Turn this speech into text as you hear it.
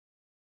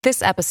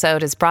This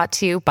episode is brought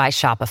to you by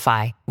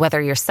Shopify.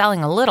 Whether you're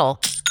selling a little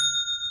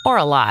or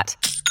a lot,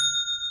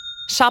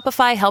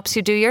 Shopify helps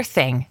you do your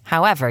thing,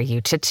 however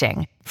you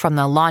cha-ching. From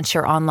the launch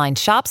your online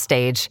shop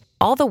stage,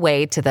 all the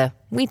way to the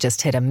we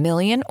just hit 1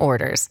 million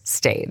orders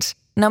stage.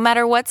 No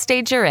matter what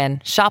stage you're in,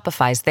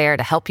 Shopify's there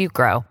to help you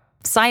grow.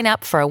 Sign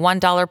up for a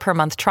 $1 per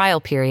month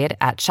trial period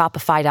at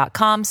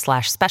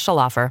shopify.com/special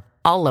offer,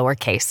 all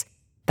lowercase.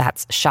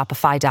 That's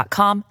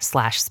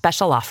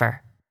shopify.com/special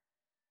offer.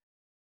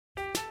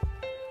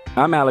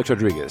 I'm Alex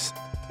Rodriguez.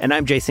 And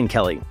I'm Jason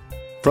Kelly.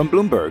 From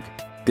Bloomberg,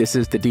 this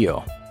is The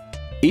Deal.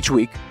 Each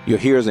week, you'll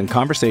hear us in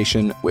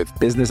conversation with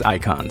business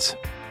icons.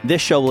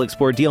 This show will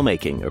explore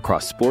deal-making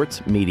across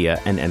sports,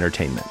 media, and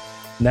entertainment.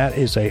 That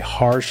is a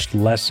harsh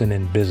lesson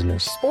in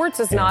business. Sports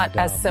is not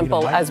as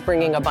simple as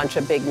bringing a bunch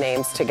of big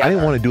names together. I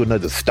didn't want to do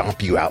another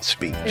stomp you out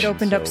speech. It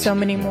opened up so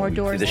many more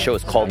doors. The show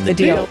is called The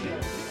Deal.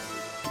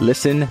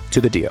 Listen to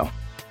The Deal.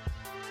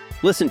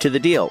 Listen to The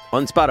Deal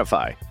on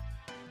Spotify.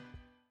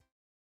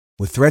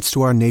 With threats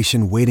to our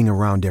nation waiting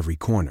around every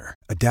corner,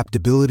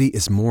 adaptability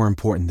is more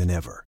important than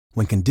ever.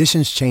 When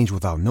conditions change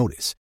without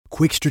notice,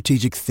 quick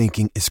strategic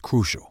thinking is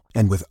crucial.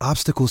 And with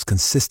obstacles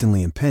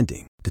consistently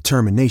impending,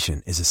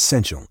 determination is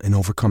essential in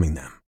overcoming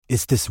them.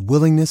 It's this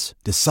willingness,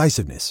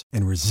 decisiveness,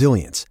 and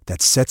resilience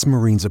that sets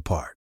Marines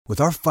apart. With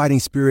our fighting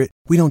spirit,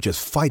 we don't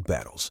just fight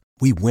battles,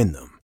 we win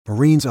them.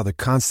 Marines are the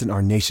constant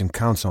our nation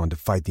counts on to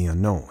fight the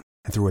unknown.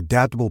 And through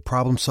adaptable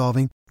problem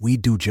solving, we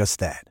do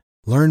just that.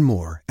 Learn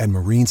more at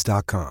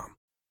marines.com.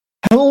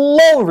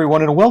 Hello,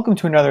 everyone, and welcome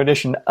to another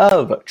edition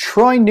of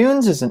Troy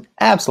Nunes is an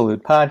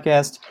Absolute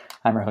Podcast.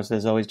 I'm your host,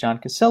 as always, John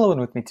Casello, and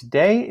with me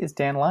today is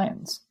Dan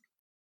Lyons.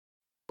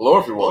 Hello,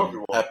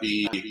 everyone.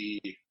 Happy,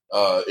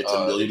 it's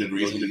a million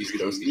degrees in the East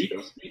Coast week.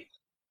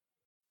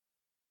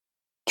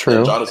 True.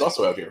 And John is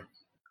also out here.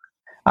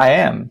 I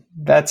am.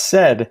 That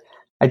said,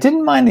 I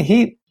didn't mind the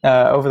heat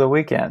over the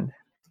weekend.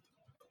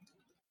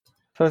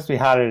 Supposed to be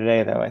hotter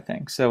today, though, I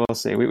think. So we'll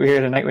see. We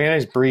had a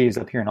nice breeze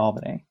up here in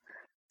Albany.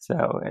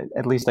 So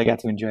at least I got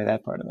to enjoy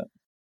that part of it.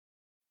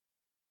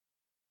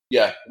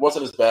 Yeah, it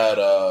wasn't as bad.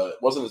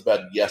 It wasn't as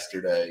bad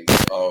yesterday in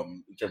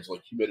terms of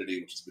like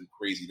humidity, which has been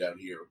crazy down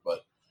here.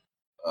 But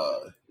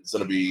it's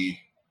going to be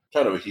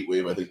kind of a heat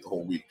wave, I think, the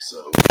whole week.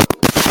 So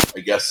I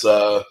guess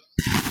you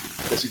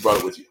brought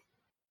it with you.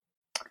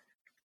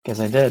 Guess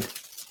I did.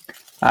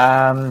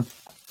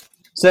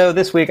 So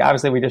this week,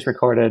 obviously, we just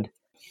recorded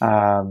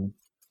on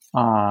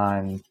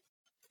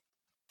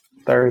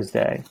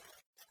Thursday.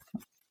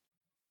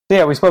 So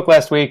yeah, we spoke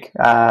last week,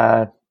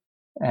 and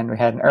we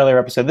had an earlier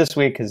episode this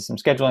week because of some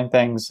scheduling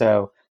things.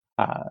 So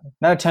not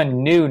a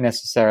ton new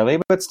necessarily,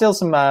 but still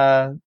some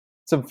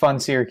fun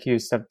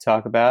Syracuse stuff to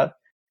talk about.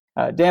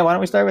 Dan, why don't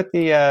we start with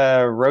the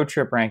road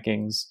trip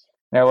rankings?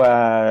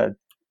 Mark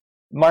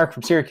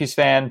from Syracuse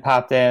Fan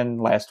popped in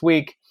last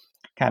week,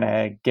 kind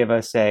of give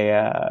us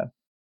a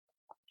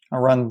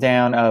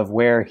rundown of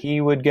where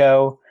he would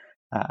go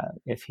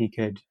if he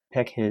could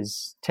pick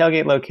his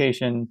tailgate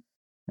location.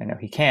 I know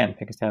he can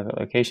pick his tailgate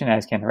location,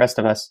 as can the rest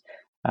of us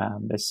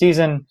this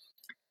season.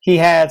 He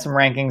had some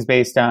rankings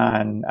based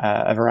on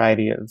a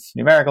variety of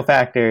numerical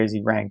factors.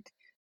 He ranked,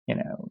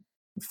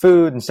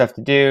 food and stuff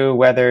to do,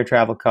 weather,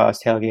 travel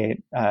costs,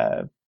 tailgate,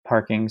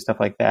 parking,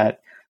 stuff like that.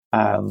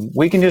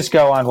 We can just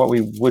go on what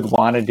we would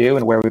want to do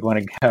and where we'd want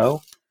to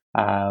go.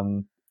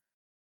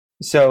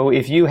 So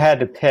if you had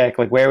to pick,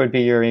 like, where would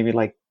be your maybe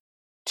like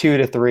 2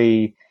 to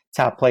 3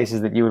 top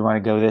places that you would want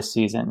to go this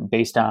season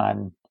based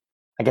on,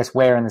 I guess,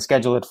 where in the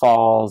schedule it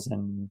falls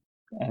and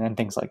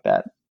things like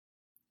that?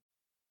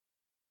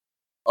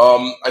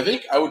 I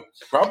think I would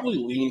probably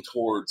lean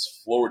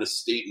towards Florida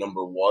State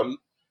number 1.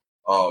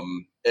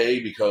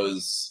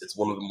 Because it's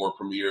one of the more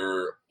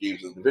premier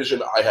games in the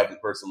division. I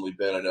haven't personally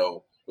been. I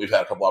know we've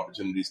had a couple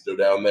opportunities to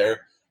go down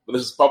there, but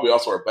this is probably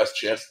also our best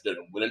chance to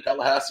win in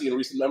Tallahassee in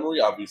recent memory.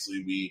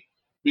 Obviously, we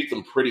beat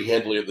them pretty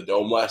handily at the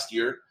Dome last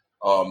year.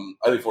 I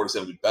think Florida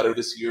State will be better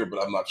this year,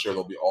 but I'm not sure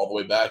they'll be all the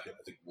way back. I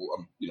think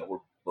we're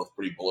both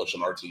pretty bullish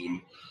on our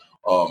team.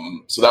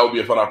 So that would be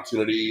a fun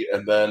opportunity.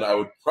 And then I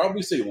would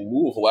probably say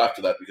Louisville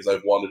after that because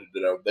I've wanted to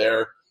get out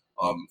there,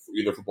 for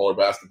either football or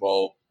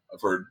basketball.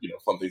 I've heard,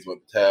 fun things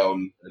about the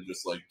town and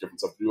just like different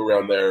stuff to do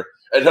around there.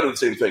 And kind of the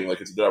same thing. Like,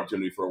 it's a good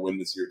opportunity for a win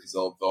this year because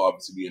they'll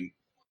obviously be in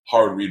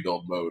hard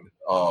rebuild mode.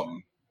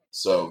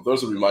 So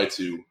those would be my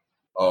two.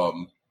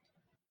 And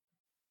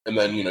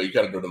then, you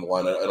kind of go down the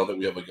line. I don't think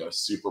we have like a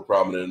super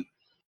prominent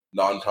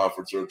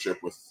non-conference road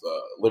trip with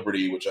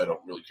Liberty, which I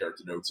don't really care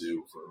to go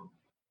to for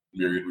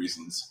myriad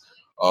reasons.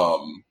 I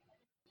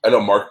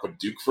know Mark put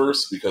Duke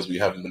first because we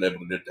haven't been able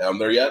to get down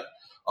there yet.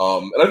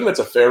 And I think that's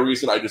a fair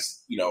reason. I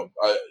just,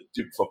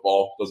 Duke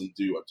football doesn't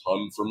do a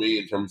ton for me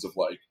in terms of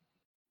like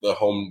the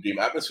home game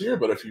atmosphere.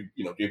 But if you,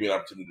 gave me an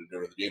opportunity to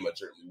go to the game, I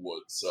certainly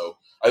would. So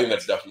I think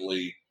that's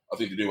definitely a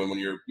thing to do. And when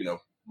you're,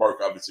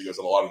 Mark obviously goes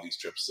on a lot of these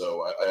trips,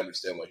 so I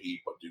understand why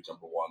he put Duke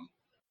number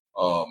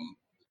 1.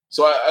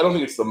 So I don't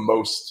think it's the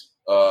most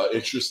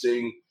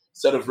interesting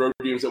set of road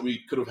games that we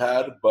could have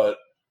had, but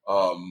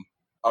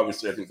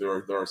obviously I think there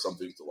are some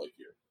things to like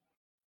here.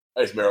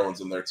 I guess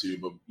Maryland's in there too,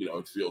 but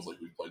it feels like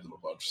we've played them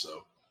a bunch.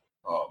 So,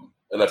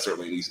 and that's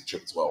certainly an easy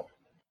trip as well.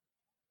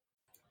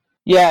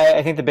 Yeah,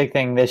 I think the big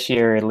thing this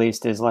year, at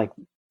least, is like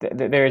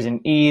there is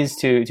an ease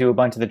to a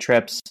bunch of the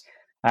trips.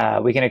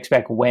 We can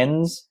expect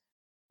wins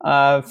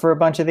for a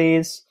bunch of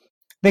these.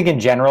 I think in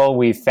general,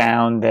 we've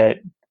found that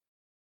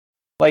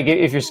like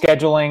if you're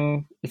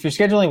scheduling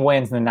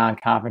wins in the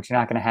non-conference, you're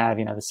not going to have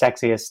the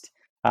sexiest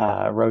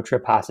road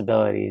trip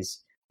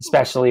possibilities,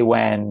 especially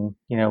when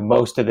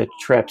most of the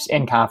trips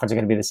in conference are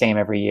going to be the same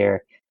every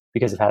year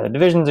because of how the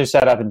divisions are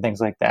set up and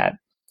things like that.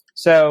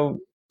 So,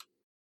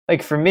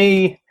 like for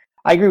me,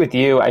 I agree with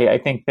you. I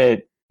think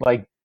that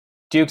like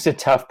Duke's a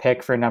tough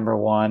pick for number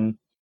one.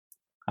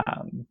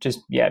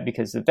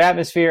 Because of the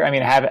atmosphere. I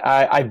mean,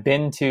 I've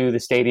been to the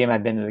stadium,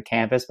 I've been to the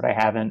campus, but I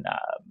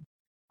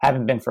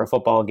haven't been for a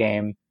football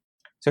game.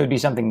 So it'd be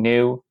something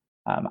new.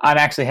 I'm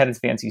actually headed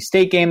to the NC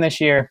State game this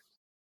year,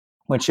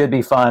 which should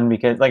be fun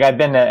because like I've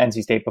been to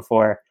NC State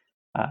before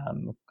a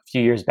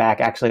few years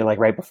back, actually like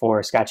right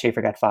before Scott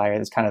Schaefer got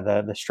fired. It's kind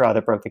of the straw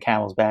that broke the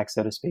camel's back,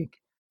 so to speak,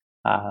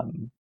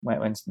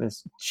 when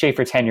this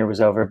Schaefer tenure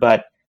was over.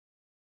 But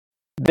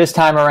this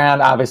time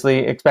around, obviously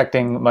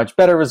expecting much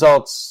better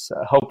results,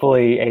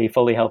 hopefully a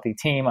fully healthy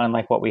team,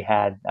 unlike what we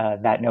had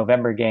that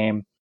November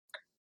game.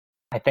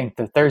 I think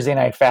the Thursday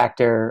night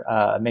factor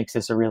makes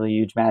this a really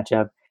huge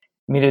matchup.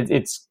 I mean,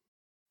 it's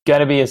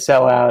going to be a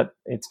sellout.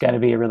 It's going to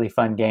be a really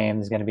fun game.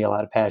 There's going to be a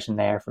lot of passion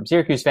there from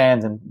Syracuse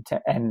fans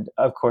and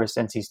of course,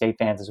 NC State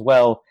fans as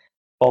well.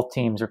 Both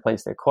teams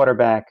replaced their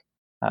quarterback.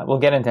 We'll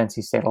get into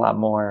NC State a lot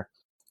more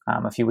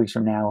a few weeks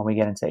from now when we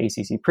get into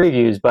ACC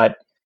previews, but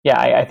yeah,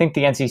 I think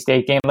the NC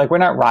State game, like we're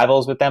not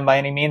rivals with them by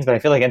any means, but I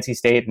feel like NC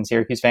State and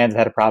Syracuse fans have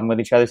had a problem with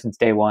each other since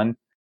day one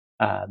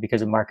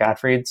because of Mark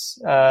Gottfried's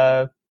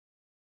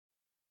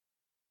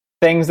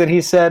things that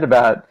he said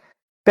about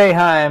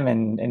Boeheim,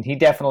 and he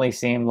definitely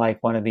seemed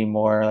like one of the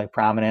more like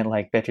prominent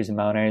like bitches and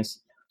moaners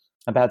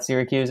about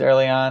Syracuse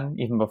early on,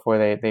 even before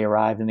they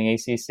arrived in the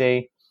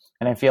ACC.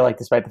 And I feel like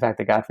despite the fact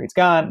that Gottfried's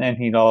gone, and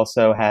he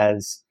also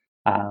has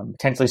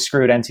potentially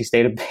screwed NC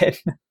State a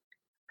bit.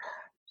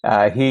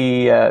 I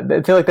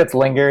feel like that's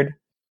lingered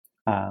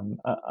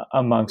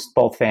amongst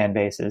both fan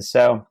bases.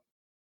 So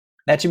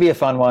that should be a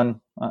fun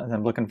one.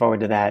 I'm looking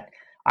forward to that.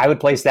 I would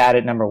place that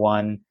at number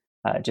one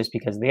just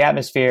because of the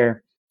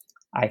atmosphere.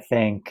 I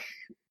think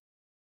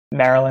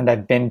Maryland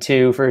I've been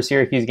to for a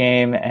Syracuse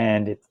game,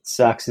 and it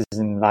sucks as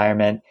an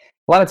environment.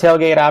 A lot of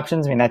tailgate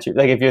options. I mean, that's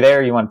like if you're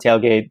there, you want to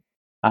tailgate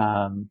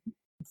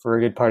for a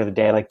good part of the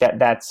day. Like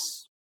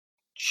that's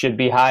should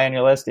be high on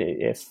your list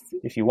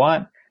if you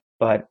want.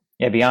 But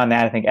yeah, beyond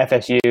that, I think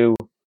FSU,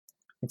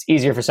 it's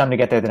easier for some to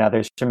get there than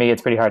others. For me,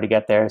 it's pretty hard to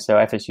get there. So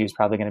FSU is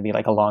probably going to be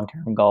like a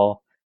long-term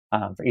goal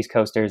for East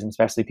Coasters, and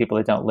especially people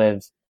that don't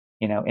live,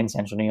 in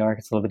Central New York.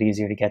 It's a little bit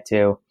easier to get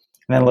to.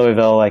 And then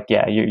Louisville, like,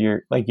 yeah,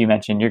 you're like you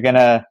mentioned, you're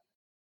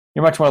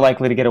much more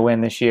likely to get a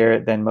win this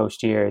year than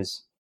most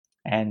years.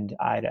 And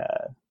I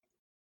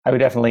would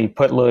definitely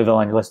put Louisville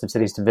on your list of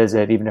cities to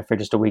visit, even if for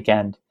just a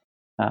weekend,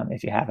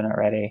 if you haven't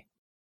already.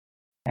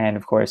 And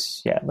of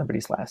course, yeah,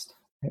 Liberty's last.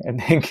 I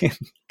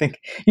think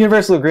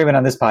universal agreement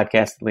on this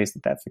podcast, at least,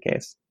 that that's the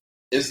case.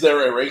 Is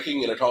there a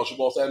ranking in a college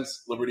football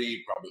sense?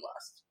 Liberty probably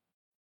last.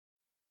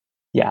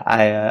 Yeah,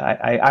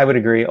 I would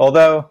agree.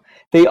 Although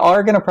they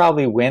are going to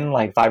probably win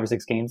like 5 or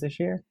 6 games this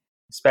year,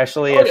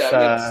 especially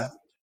if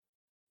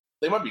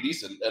they might be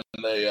decent,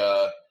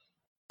 and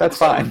that's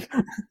fine.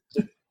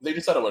 They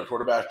just had a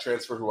quarterback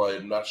transfer who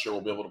I'm not sure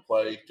will be able to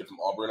play. Kid from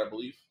Auburn, I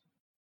believe.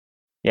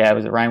 Yeah,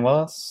 was it Ryan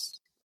Willis?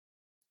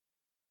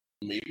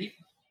 Maybe.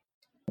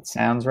 It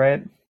sounds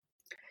right.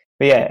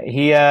 But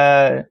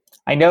yeah,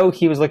 I know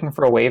he was looking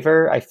for a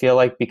waiver. I feel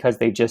like because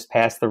they just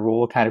passed the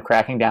rule kind of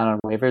cracking down on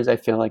waivers, I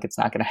feel like it's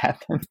not going to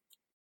happen.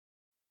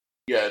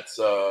 Yeah, it's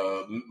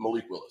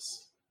Malik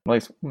Willis.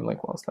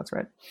 Malik Willis, that's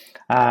right.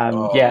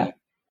 Yeah.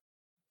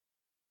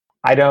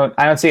 I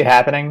don't see it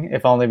happening,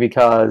 if only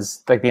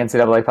because like the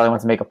NCAA probably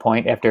wants to make a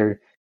point after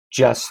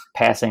just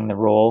passing the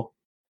rule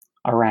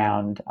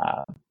around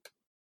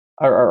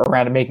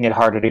making it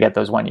harder to get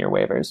those 1-year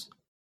waivers.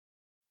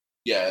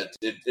 Yeah,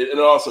 and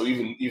also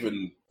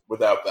even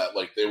without that,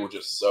 like they were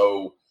just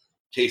so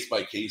case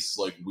by case,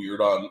 like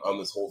weird on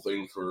this whole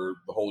thing for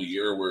the whole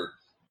year, where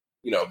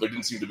there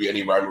didn't seem to be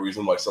any rhyme or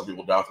reason why some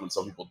people dropped them and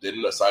some people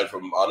didn't, aside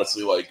from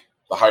honestly like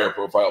the higher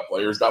profile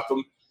players dropped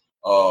them.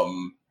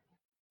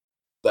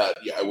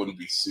 I wouldn't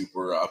be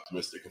super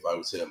optimistic if I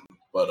was him,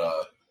 but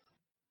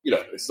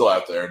it's still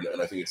out there,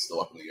 and I think it's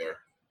still up in the air.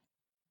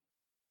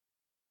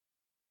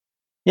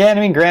 Yeah, and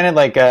I mean, granted,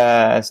 like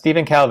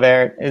Stephen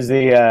Calvert is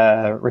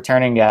the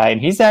returning guy,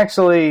 and he's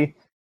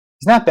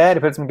not bad.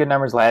 He put some good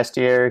numbers last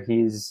year.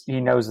 He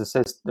knows the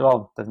system.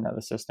 Well, doesn't know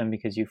the system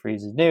because Hugh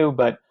Freeze is new,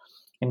 but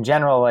in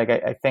general, like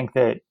I think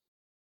that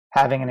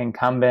having an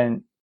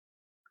incumbent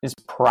is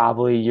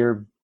probably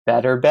your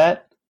better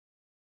bet.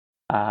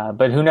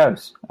 But who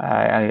knows?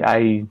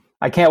 I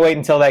can't wait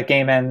until that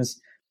game ends,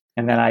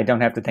 and then I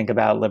don't have to think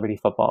about Liberty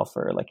football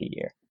for like a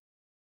year.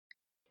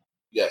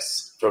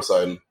 Yes, Joe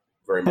Sign.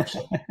 Very much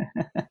so.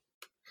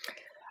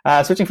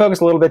 Switching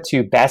focus a little bit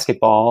to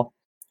basketball,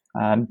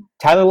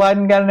 Tyler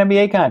Lydon got an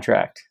NBA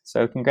contract,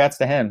 so congrats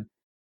to him.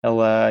 He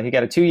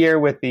got a 2-year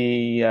with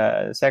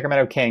the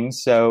Sacramento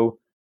Kings, so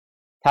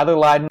Tyler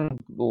Lydon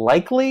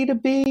likely to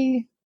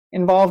be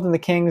involved in the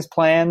Kings'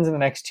 plans in the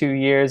next 2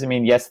 years. I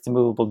mean, yes, it's a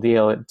movable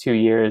deal at 2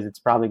 years. It's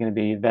probably going to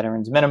be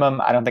veterans minimum.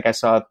 I don't think I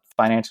saw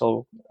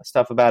financial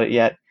stuff about it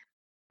yet.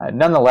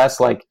 Nonetheless,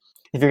 like,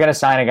 if you're going to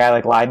sign a guy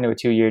like Lydon to a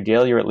 2-year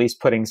deal, you're at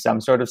least putting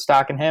some sort of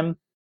stock in him.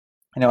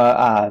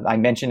 I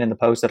mentioned in the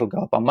post that'll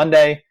go up on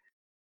Monday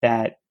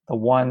that the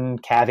one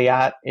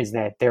caveat is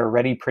that they're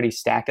already pretty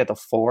stacked at the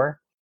 4,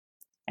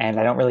 and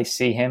I don't really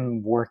see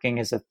him working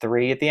as a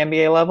 3 at the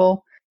NBA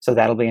level, so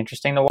that'll be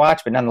interesting to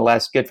watch. But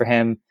nonetheless, good for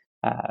him.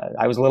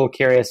 I was a little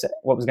curious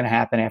what was going to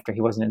happen after he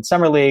wasn't in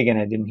summer league, and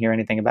I didn't hear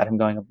anything about him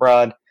going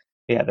abroad.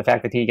 Yeah, the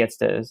fact that he gets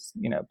to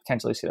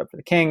potentially suit up for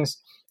the Kings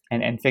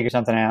and figure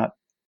something out,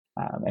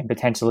 and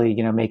potentially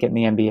make it in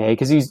the NBA,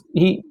 because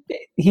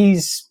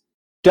he's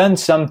done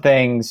some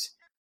things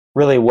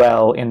really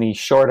well in the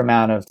short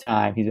amount of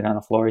time he's been on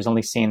the floor. He's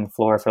only seen the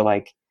floor for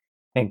I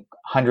think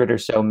 100 or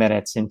so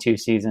minutes in 2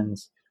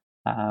 seasons,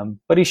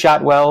 but he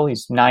shot well.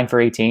 He's 9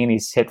 for 18.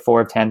 He's hit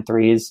 4 of 10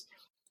 threes.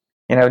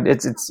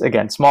 It's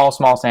again,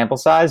 small sample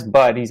size,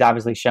 but he's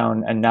obviously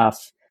shown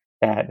enough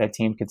that that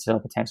team could still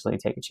potentially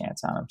take a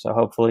chance on him. So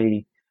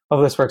hopefully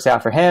this works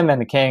out for him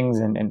and the Kings,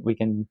 and we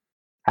can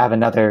have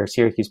another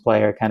Syracuse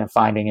player kind of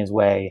finding his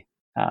way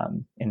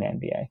in the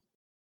NBA.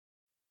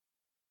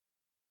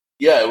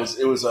 Yeah, it was.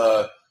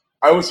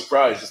 I was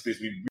surprised just because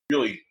we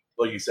really,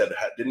 like you said,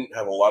 didn't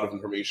have a lot of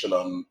information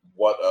on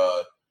what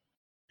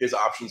his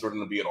options were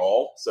going to be at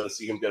all. So to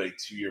see him get a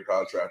 2-year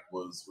contract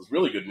was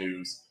really good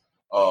news.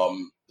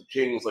 The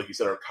Kings, like you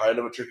said, are kind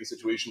of a tricky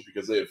situation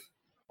because they have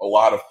a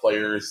lot of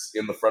players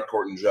in the front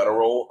court in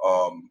general.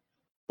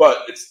 But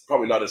it's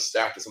probably not as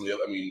stacked as some of the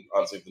other. I mean,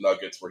 honestly, the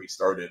Nuggets where he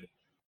started.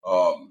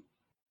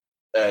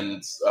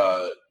 And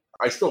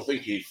I still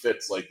think he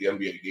fits the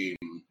NBA game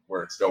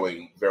where it's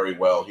going very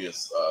well. He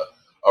has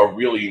a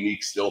really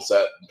unique skill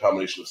set,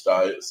 combination of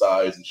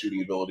size and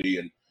shooting ability,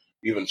 and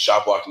even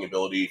shot blocking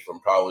ability from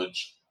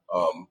college,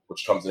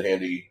 which comes in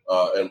handy.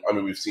 And I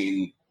mean, we've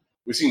seen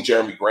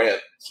Jeremy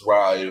Grant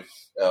thrive,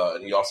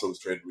 and he also was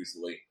traded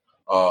recently,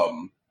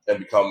 and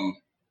become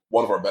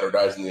one of our better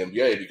guys in the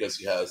NBA because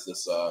he has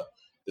this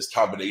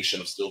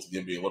combination of skills that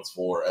the NBA looks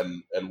for.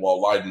 And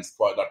while Lydon's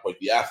not quite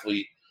the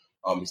athlete,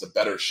 he's a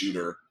better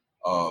shooter.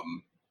 I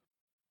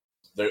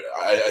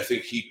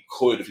think he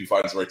could, if he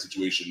finds the right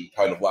situation,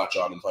 kind of latch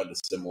on and find a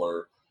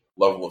similar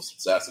level of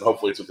success. And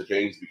hopefully it's with the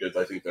Kings because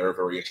I think they're a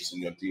very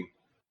interesting young team.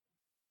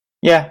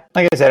 Yeah,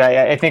 like I said,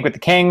 I think with the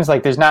Kings,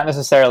 there's not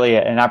necessarily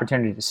an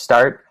opportunity to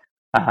start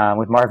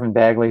with Marvin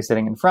Bagley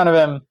sitting in front of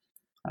him.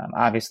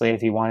 Obviously,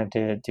 if he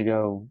wanted to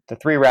go the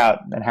 3 route,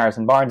 then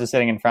Harrison Barnes is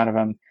sitting in front of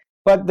him.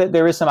 But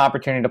there is some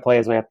opportunity to play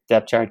his way up the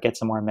depth chart, get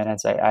some more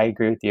minutes. I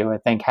agree with you. I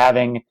think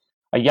having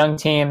a young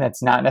team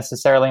that's not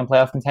necessarily in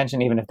playoff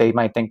contention, even if they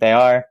might think they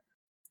are,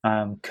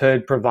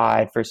 could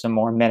provide for some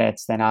more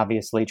minutes than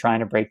obviously trying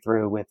to break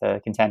through with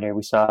a contender.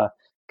 We saw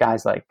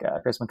guys like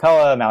Chris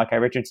McCullough, Malachi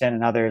Richardson,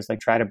 and others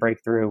try to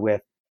break through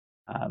with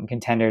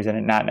contenders and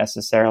it not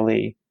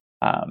necessarily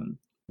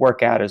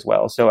work out as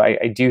well. So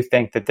I do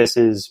think that this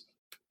is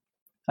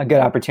a good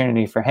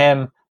opportunity for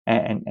him,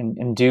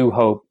 and do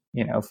hope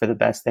for the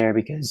best there,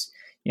 because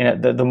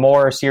the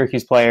more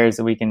Syracuse players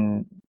that we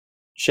can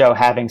show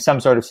having some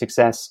sort of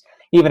success,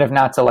 even if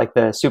not to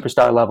the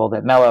superstar level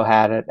that Melo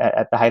had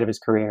at the height of his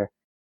career,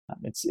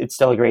 it's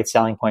still a great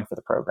selling point for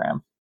the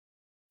program.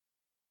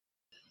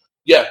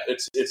 Yeah,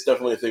 it's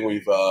definitely a thing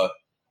we've,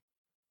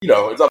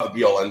 it's not the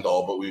be-all,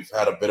 end-all, but we've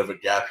had a bit of a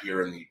gap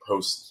here in the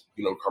post,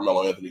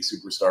 Carmelo Anthony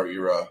superstar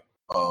era.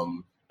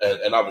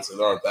 And obviously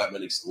there aren't that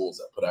many schools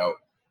that put out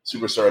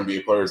superstar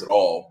NBA players at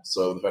all.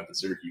 So the fact that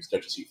Syracuse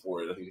catches heat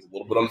for it, I think is a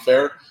little bit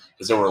unfair,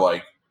 because there were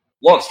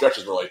long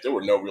stretches where there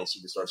were no real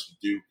superstars for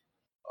Duke.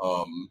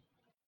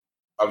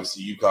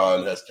 Obviously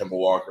UConn has Kemba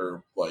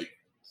Walker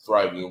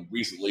thriving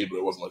recently, but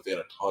it wasn't like they had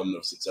a ton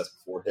of success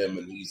before him,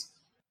 and he's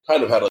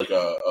kind of had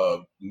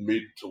a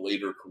mid to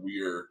later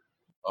career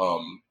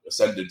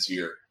ascendance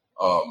here.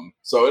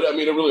 So it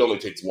really only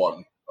takes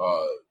one.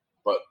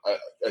 But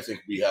I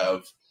think we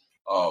have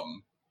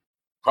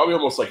probably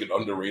almost an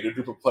underrated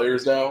group of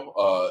players now,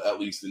 at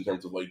least in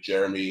terms of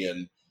Jeremy,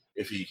 and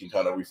if he can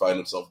kind of refine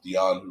himself,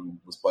 Dion, who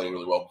was playing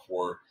really well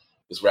before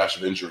this rash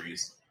of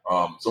injuries.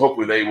 So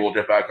hopefully they will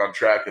get back on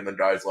track, and then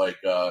guys like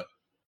Tyler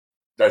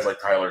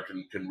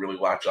can really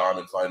latch on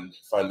and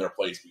find their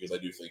place, because I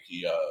do think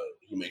he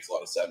makes a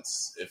lot of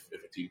sense if a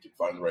team can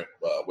find the right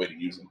way to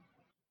use him.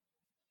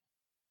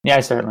 Yeah,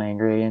 I certainly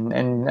agree,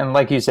 and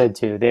like you said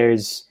too,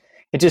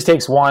 it just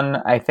takes one.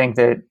 I think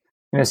that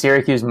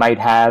Syracuse might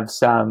have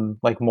some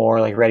more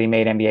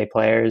ready-made NBA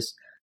players.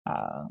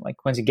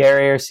 Quincy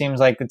Guerrier seems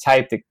like the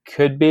type that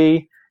could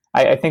be.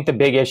 I think the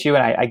big issue,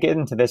 and I get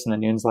into this in the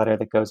newsletter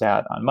that goes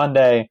out on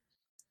Monday,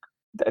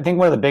 I think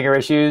one of the bigger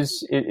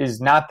issues is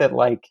not that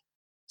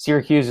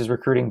Syracuse is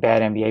recruiting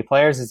bad NBA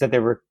players, is that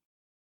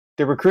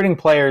they're recruiting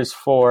players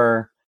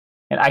for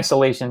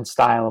isolation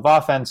style of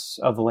offense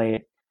of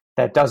late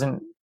that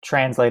doesn't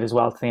translate as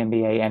well to the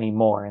NBA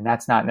anymore. And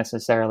that's not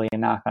necessarily a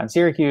knock on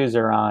Syracuse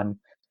or on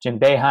Jim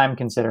Boeheim,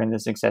 considering the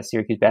success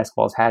Syracuse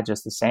basketball has had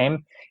just the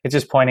same. It's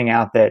just pointing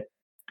out that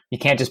you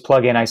can't just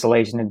plug in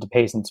isolation into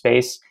pace and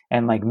space.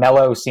 And like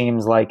Melo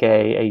seems like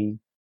a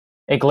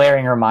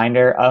glaring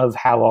reminder of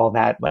how all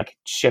that like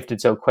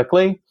shifted so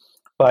quickly.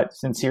 But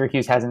since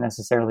Syracuse hasn't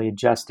necessarily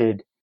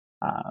adjusted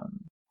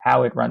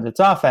how it runs its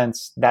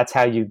offense, that's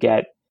how you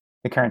get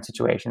the current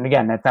situation.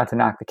 Again, that's not to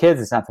knock the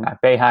kids, it's not to knock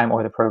Boeheim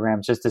or the program,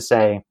 it's just to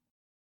say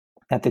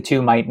that the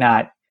two might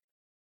not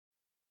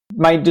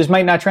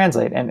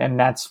translate, and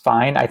that's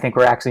fine. I think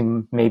we're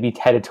actually maybe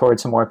headed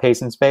towards some more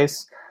pace and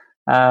space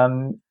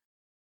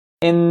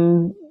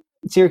in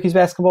Syracuse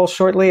basketball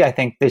shortly. I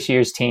think this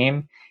year's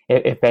team,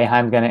 if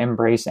Boeheim's going to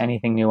embrace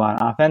anything new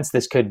on offense,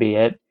 this could be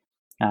it.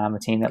 A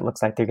team that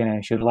looks like they're going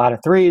to shoot a lot of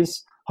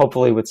threes,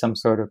 hopefully with some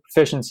sort of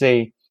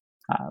proficiency.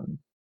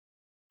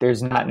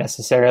 There's not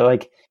necessarily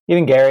like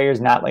even Gary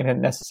is not like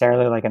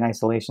necessarily like an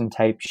isolation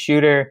type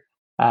shooter.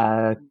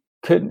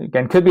 Could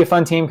be a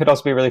fun team, could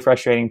also be a really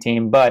frustrating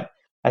team. But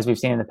as we've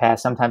seen in the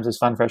past, sometimes those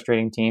fun,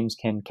 frustrating teams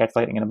can catch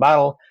lightning in a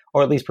bottle,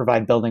 or at least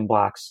provide building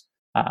blocks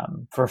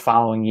for a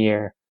following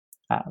year.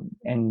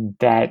 And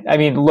that, I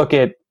mean,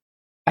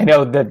 I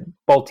know that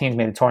both teams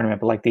made the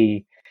tournament, but like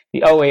the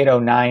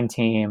 08-09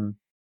 team,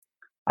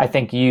 I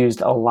think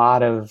used a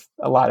lot of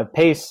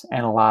pace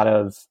and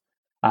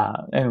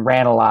and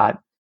ran a lot.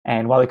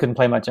 And while they couldn't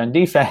play much on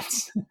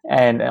defense,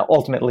 and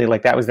ultimately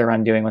like that was their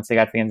undoing once they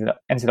got to the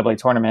NCAA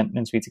tournament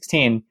in Sweet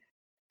 16,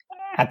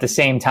 at the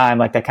same time,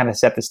 like that kind of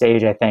set the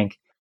stage, I think,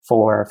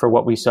 for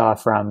what we saw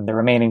from the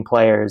remaining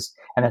players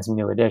and then some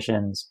new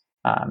additions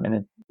in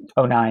the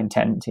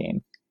 09-10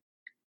 team.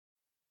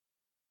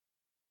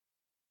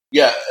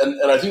 Yeah,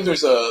 and I think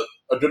there's a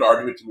good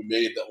argument to be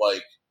made that,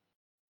 like,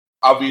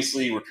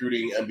 obviously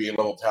recruiting NBA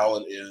level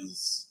talent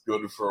is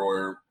good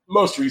for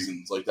most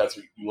reasons. Like, that's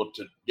what you look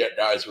to get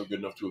guys who are good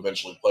enough to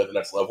eventually play the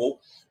next level.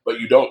 But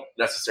you don't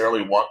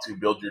necessarily want to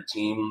build your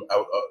team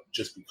out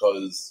just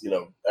because, you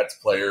know, X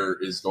player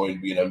is going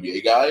to be an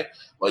NBA guy.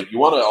 Like, you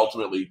want to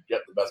ultimately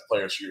get the best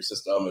players for your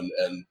system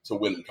and to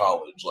win in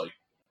college. Like,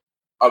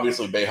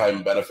 obviously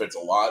Boeheim benefits a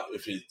lot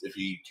if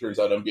he turns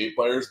out NBA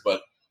players,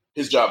 but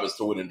his job is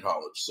to win in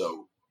college.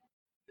 So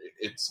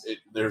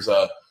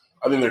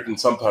I think there can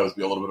sometimes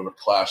be a little bit of a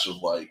clash of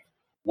like,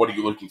 what are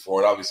you looking for?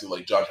 And obviously,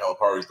 like, John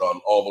Calipari's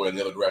gone all the way in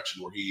the other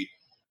direction, where he,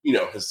 you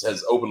know,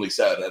 has openly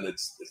said, and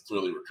it's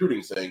clearly a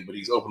recruiting thing, but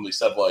he's openly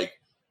said, like,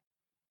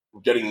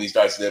 getting these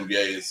guys to the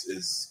NBA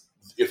is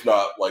if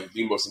not like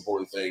the most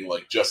important thing,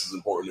 like just as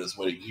important as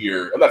winning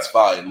here, and that's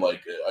fine.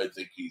 Like, I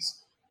think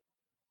he's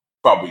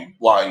probably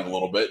lying a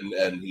little bit,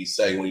 and he's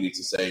saying what he needs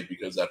to say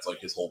because that's like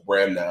his whole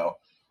brand now.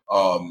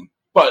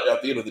 But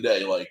at the end of the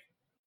day, like,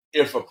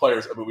 if a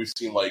player's, I mean, we've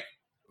seen like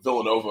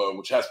Villanova,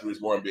 which has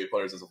produced more NBA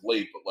players as of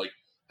late, but like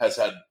has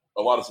had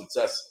a lot of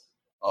success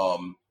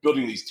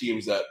building these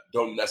teams that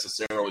don't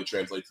necessarily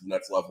translate to the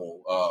next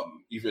level.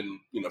 Even,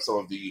 you know, some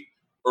of the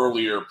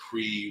earlier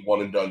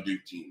pre-one and done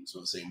Duke teams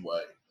are the same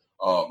way.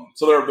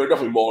 So they're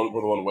definitely more than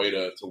one way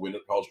to win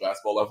at college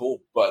basketball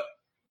level. But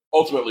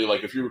ultimately,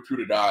 like, if you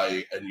recruit a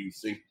guy and you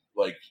think,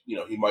 like, you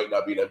know, he might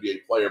not be an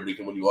NBA player, but he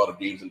can win you a lot of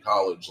games in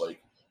college, like,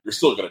 you're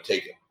still going to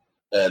take him.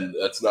 And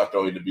that's not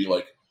going to be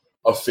like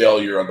a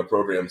failure on the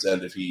program's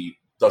end if he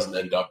doesn't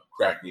end up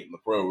cracking it in the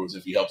pros,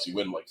 if he helps you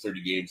win like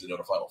 30 games and go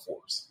to Final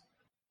Fours.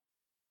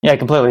 Yeah, I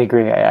completely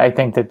agree. I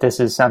think that this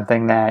is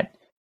something that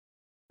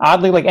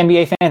oddly, like,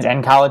 NBA fans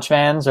and college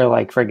fans are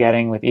like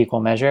forgetting with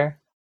equal measure.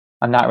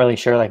 I'm not really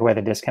sure like where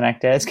the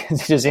disconnect is,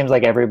 because it just seems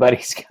like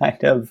everybody's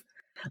kind of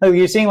like,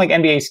 you're seeing like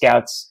NBA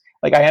scouts.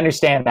 Like, I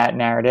understand that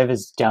narrative,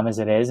 as dumb as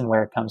it is and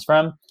where it comes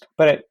from,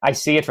 but I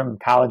see it from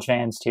college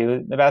fans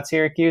too about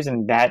Syracuse,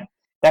 and that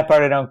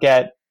part I don't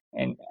get.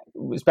 And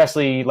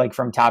especially like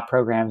from top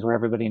programs where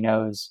everybody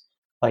knows,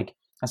 like,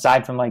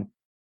 aside from like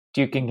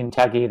Duke and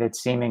Kentucky that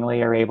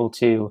seemingly are able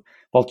to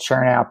both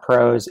churn out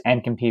pros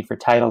and compete for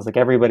titles, like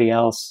everybody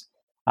else,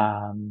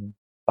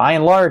 by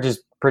and large,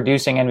 is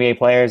producing NBA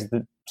players at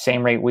the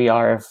same rate we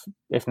are,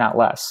 if not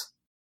less.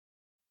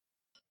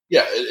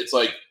 Yeah, it's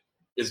like,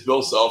 is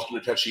Bill Self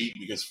going to catch heat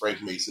because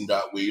Frank Mason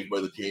got waived by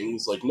the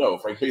Kings? Like, no,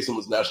 Frank Mason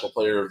was National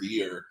Player of the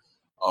Year.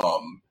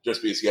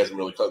 Just because he hasn't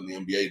really cut in the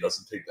NBA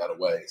doesn't take that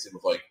away. Same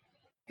with like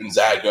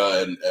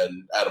Gonzaga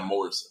and Adam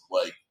Morrison.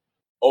 Like,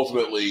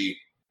 ultimately,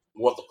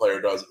 what the player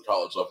does at the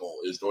college level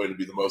is going to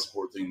be the most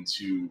important thing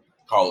to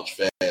college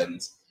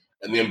fans,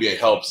 and the NBA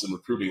helps in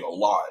recruiting a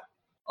lot.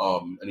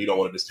 And you don't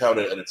want to discount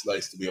it. And it's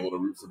nice to be able to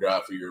root for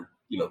your,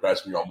 you know,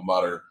 guys from your alma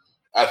mater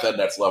at that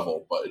next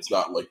level, but it's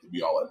not like the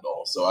be all end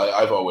all. So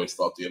I've always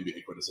thought the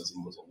NBA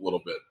criticism was a little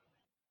bit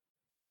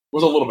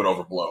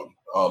overblown.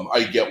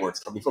 I get where it's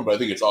coming from, but I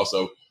think it's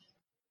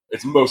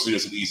mostly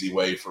just an easy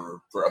way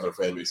for other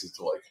fan bases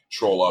to like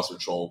troll us or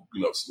troll,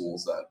 you know,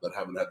 schools that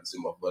haven't had the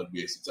same level of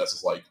NBA success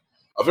as like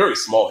a very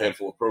small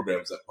handful of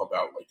programs that pump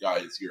out like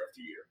guys year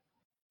after year.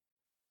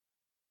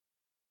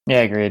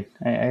 Yeah, agreed.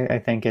 I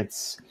think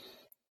it's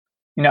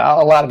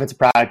A lot of it's a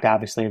product,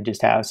 obviously, of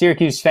just how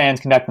Syracuse fans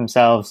conduct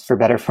themselves, for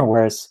better for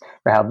worse,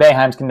 or how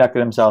Boeheim's conducted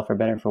himself, for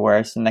better for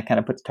worse, and that kind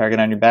of puts a target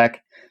on your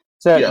back.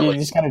 So you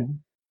just kind of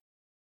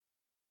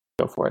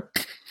go for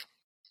it.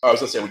 I was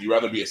going to say, would you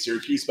rather be a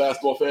Syracuse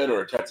basketball fan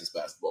or a Texas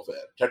basketball fan?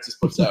 Texas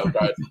puts out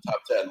guys in the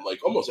top 10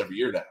 like almost every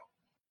year now,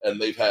 and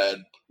they've had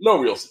no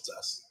real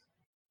success.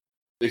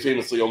 They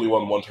famously only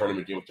won one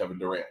tournament game with Kevin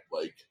Durant.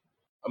 Like,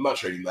 I'm not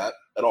trading that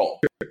at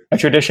all. A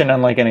tradition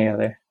unlike any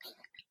other.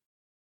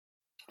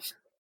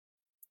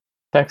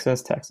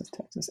 Texas.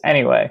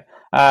 Anyway,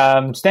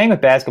 staying with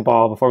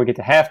basketball before we get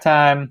to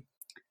halftime.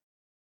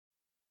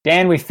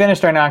 Dan, we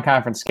finished our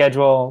non-conference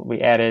schedule.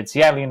 We added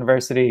Seattle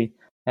University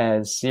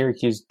as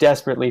Syracuse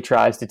desperately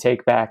tries to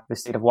take back the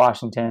state of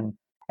Washington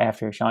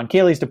after Sean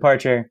Keeley's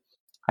departure.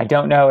 I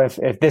don't know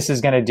if this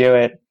is going to do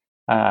it.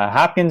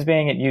 Hopkins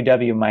being at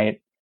UW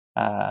might.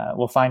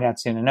 We'll find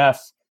out soon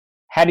enough.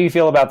 How do you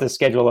feel about this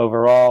schedule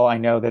overall? I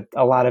know that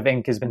a lot of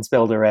ink has been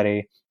spilled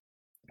already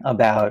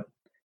about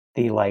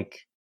the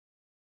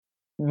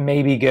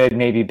maybe good,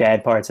 maybe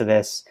bad parts of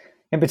this.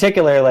 In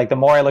particular, the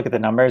more I look at the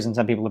numbers, and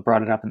some people have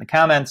brought it up in the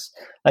comments,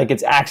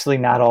 it's actually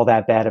not all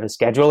that bad of a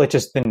schedule. It's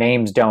just the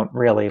names don't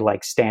really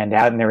stand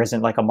out, and there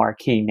isn't a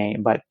marquee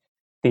name, but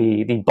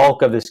the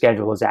bulk of the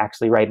schedule is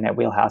actually right in that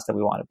wheelhouse that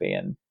we want to be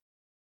in.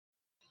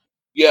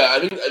 Yeah, I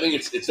think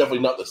it's definitely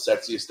not the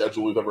sexiest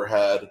schedule we've ever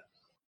had.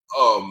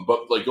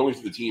 But going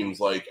through the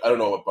teams, I don't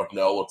know what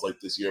Bucknell looks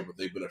like this year, but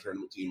they've been a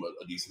tournament team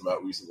a decent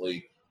amount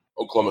recently.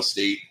 Oklahoma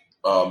State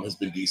has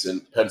been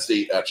decent. Penn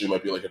State actually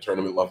might be a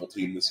tournament level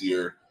team this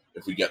year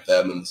if we get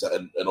them.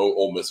 And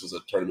Ole Miss was a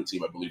tournament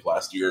team, I believe,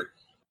 last year.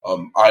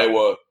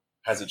 Iowa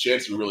has a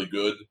chance to be really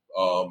good.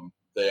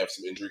 They have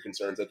some injury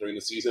concerns entering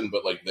the season,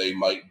 but they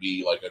might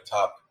be a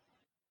top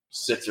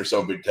 6 or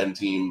so Big Ten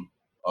team.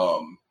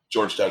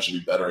 Georgetown should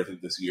be better, I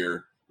think, this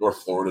year.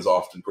 North Florida is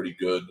often pretty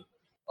good.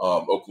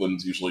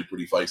 Oakland's usually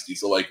pretty feisty.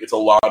 So it's a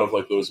lot of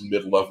those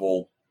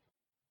mid-level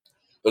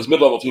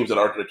teams that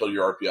aren't going to kill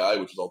your RPI,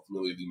 which is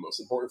ultimately the most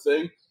important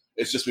thing.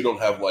 It's just we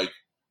don't have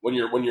when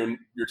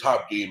your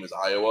top game is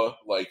Iowa,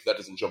 that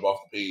doesn't jump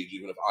off the page,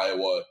 even if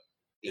Iowa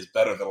is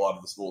better than a lot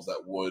of the schools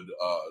that would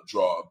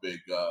draw a big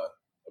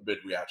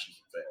reaction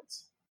from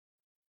fans.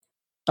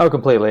 Oh,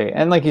 completely.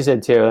 And like you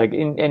said too,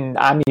 and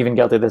I'm even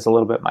guilty of this a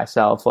little bit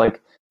myself.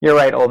 You're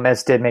right, Ole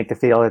Miss did make the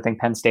field. I think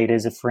Penn State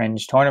is a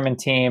fringe tournament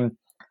team.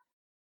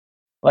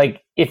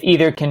 If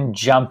either can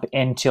jump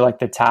into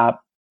the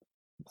top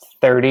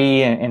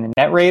 30 in the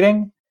net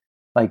rating,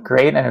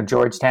 great. I know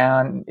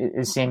Georgetown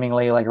is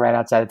seemingly right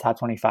outside the top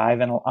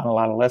 25 on a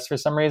lot of lists for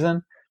some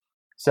reason.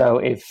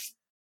 So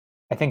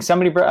I think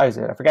somebody I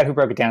forgot who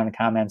broke it down in the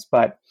comments,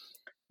 but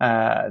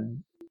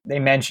they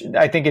mentioned,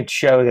 I think it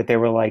showed that they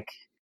were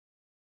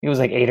it was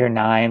 8 or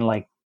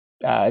 9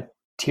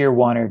 tier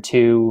 1 or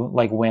 2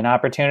 win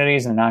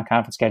opportunities in the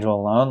non-conference schedule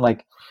alone.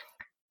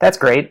 That's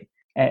great.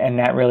 And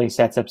that really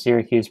sets up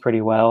Syracuse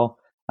pretty well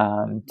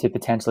to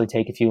potentially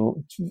take a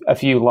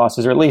few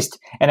losses, or at least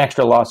an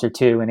extra loss or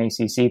two in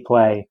ACC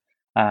play.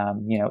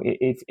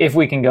 If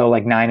we can go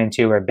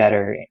 9-2 or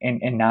better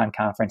in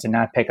non-conference and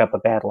not pick up a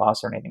bad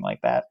loss or anything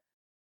like that.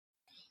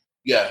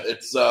 Yeah,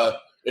 it's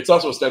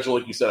also a schedule,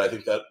 like you said. I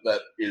think that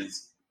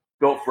is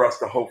built for us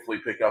to hopefully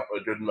pick up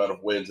a good amount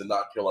of wins and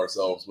not kill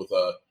ourselves with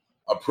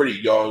a pretty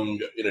young,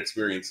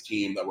 inexperienced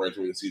team that we're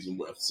entering the season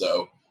with.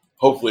 So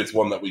hopefully it's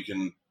one that we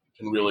can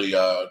really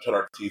cut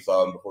our teeth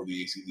on before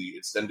the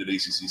extended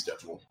ACC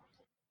schedule.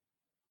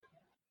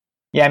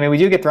 Yeah, I mean, we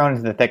do get thrown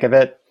into the thick of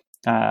it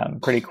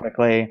pretty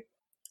quickly.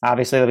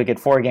 Obviously, we get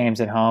 4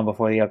 games at home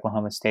before the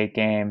Oklahoma State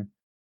game.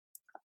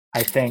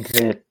 I think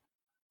that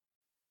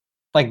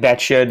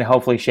that should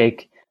hopefully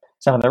shake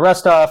some of the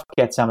rust off,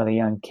 get some of the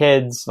young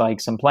kids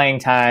some playing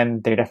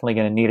time. They're definitely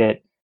going to need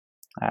it.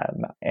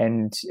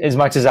 And as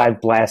much as I've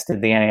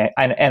blasted the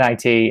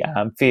NIT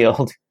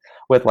field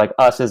with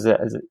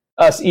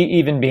us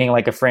even being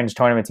a fringe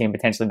tournament team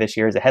potentially this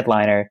year as a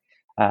headliner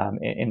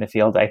in the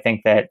field, I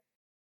think that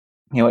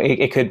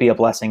it could be a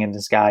blessing in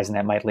disguise, and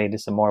that might lead to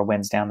some more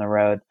wins down the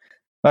road.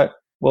 But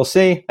we'll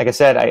see. Like I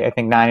said, I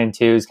think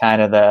 9-2 is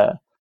kind of the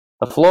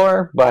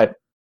floor. But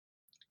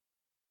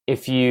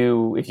if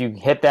you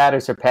hit that or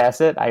surpass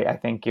it, I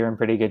think you're in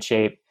pretty good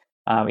shape.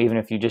 Even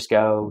if you just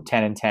go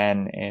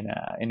 10-10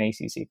 in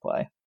ACC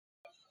play.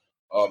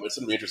 It's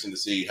going to be interesting to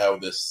see how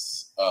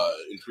this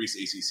increased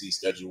ACC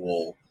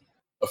schedule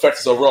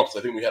affects us overall, because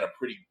I think we had a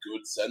pretty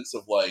good sense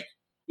of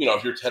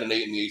if you're 10-8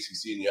 in the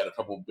ACC and you had a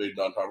couple of big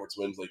non-conference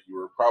wins, you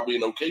were probably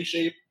in okay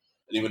shape,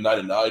 and even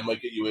 9-9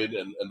 might get you in.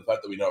 And the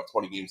fact that we now have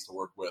 20 games to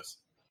work with,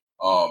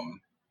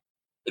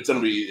 it's going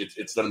to be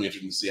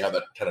interesting to see how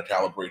that kind of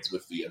calibrates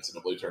with the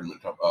NCAA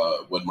tournament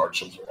when March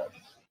comes around.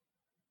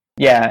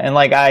 Yeah, and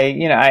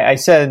I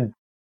said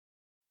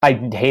I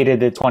hated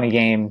the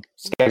 20-game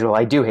schedule.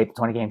 I do hate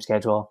the 20-game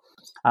schedule.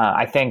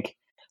 I think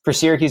for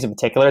Syracuse in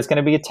particular, it's going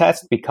to be a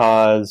test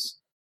because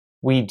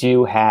we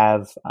do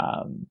have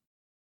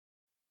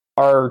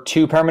our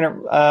 2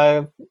 permanent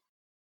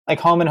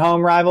home and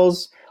home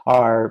rivals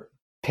are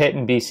Pitt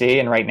and BC,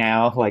 and right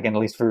now, like, and at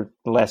least for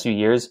the last few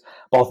years,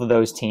 both of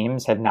those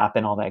teams have not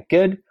been all that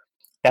good.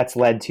 That's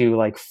led to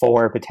like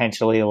 4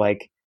 potentially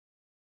like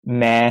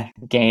meh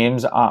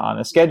games on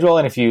the schedule,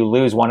 and if you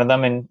lose one of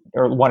them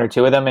or 1 or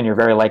 2 of them, and you're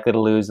very likely to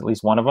lose at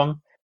least one of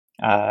them,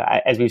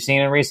 as we've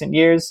seen in recent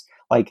years,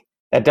 like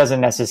that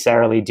doesn't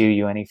necessarily do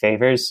you any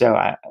favors. So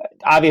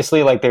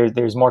obviously, like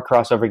there's more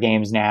crossover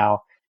games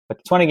now with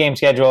the 20-game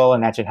schedule,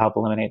 and that should help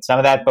eliminate some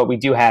of that. But we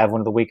do have one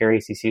of the weaker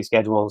ACC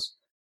schedules,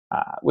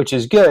 which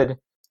is good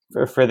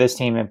for this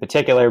team in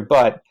particular.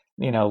 But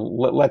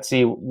let's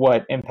see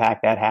what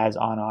impact that has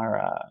on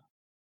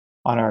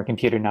our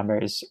computer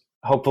numbers.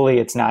 Hopefully,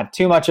 it's not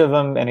too much of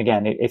them. And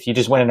again, if you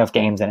just win enough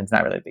games, then it's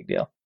not really a big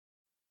deal.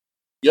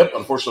 Yep.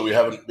 Unfortunately, we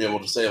haven't been able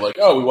to say like,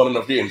 oh, we won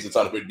enough games. It's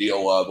not a big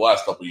deal the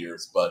last couple of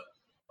years, but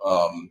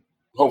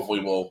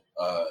hopefully we'll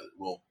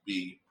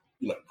be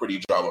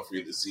pretty drama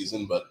free this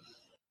season. But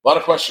a lot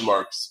of question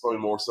marks, probably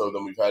more so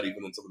than we've had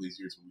even in some of these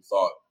years when we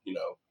thought,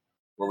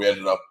 where we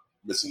ended up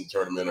missing the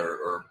tournament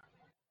or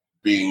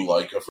being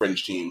like a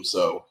fringe team.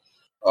 So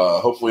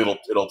hopefully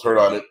it'll turn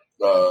on it,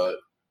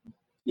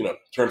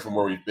 turn from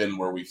where we've been,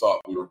 where we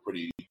thought we were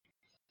pretty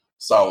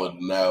solid.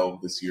 Now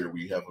this year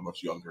we have a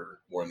much younger,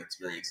 more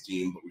inexperienced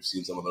team, but we've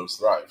seen some of those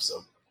thrive.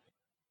 So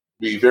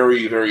be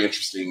very, very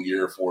interesting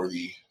year for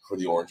the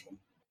Orangemen.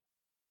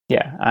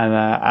 Yeah,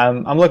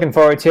 I'm looking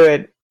forward to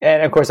it,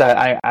 and of course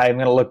I'm going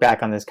to look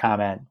back on this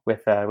comment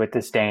with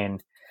disdain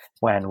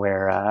when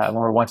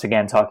we're once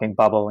again talking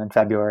bubble in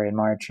February and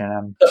March, and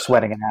I'm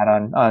sweating it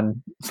out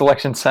on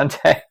Selection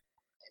Sunday.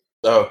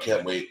 Oh,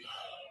 can't wait.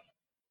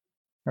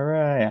 All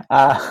right.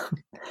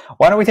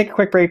 Why don't we take a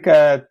quick break,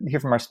 hear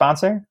from our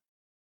sponsor?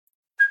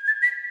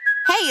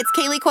 Hey, it's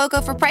Kaylee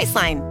Cuoco for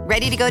Priceline.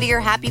 Ready to go to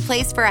your happy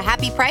place for a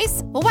happy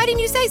price? Well, why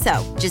didn't you say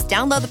so? Just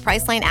download the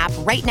Priceline app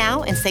right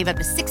now and save up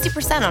to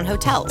 60% on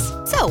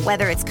hotels. So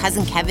whether it's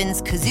Cousin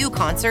Kevin's Kazoo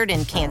Concert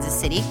in Kansas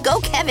City,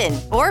 go Kevin,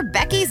 or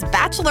Becky's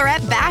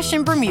Bachelorette Bash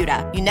in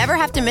Bermuda, you never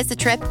have to miss a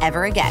trip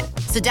ever again.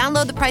 So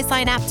download the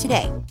Priceline app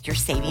today. Your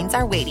savings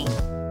are waiting.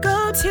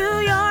 Go to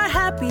your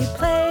happy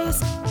place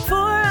for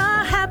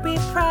a happy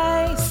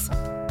price.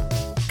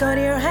 Go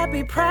to your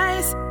happy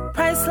price,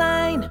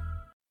 Priceline.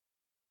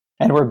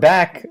 And we're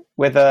back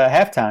with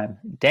halftime.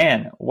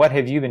 Dan, what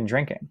have you been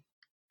drinking?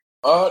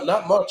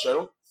 Not much. I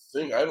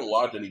haven't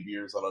logged any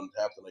beers on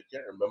Untappd, and I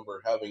can't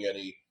remember having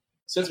any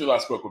since we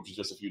last spoke, which was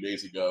just a few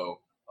days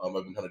ago. I've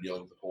been kind of dealing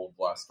with the cold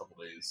the last couple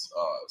of days.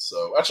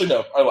 So actually,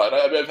 no, I lied.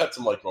 I've had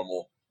some like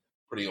normal,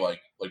 pretty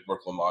like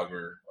Brooklyn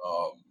Lager,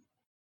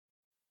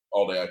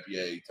 all day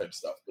IPA type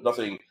stuff, but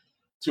nothing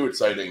too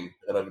exciting.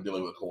 And I've been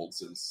dealing with a cold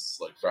since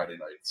like Friday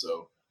night.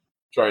 So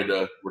trying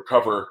to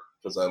recover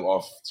because I'm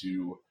off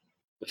to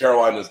the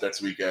Carolinas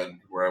next weekend,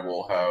 where I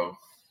will have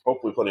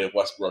hopefully plenty of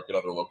Westbrook and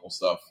other local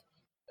stuff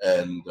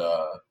and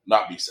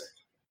not be sick.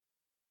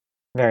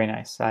 Very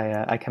nice.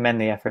 I commend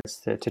the efforts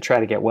to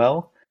try to get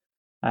well.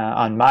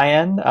 On my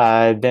end,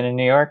 I've been in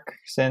New York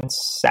since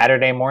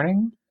Saturday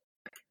morning.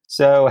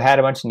 So had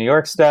a bunch of New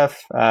York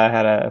stuff.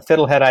 Had a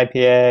Fiddlehead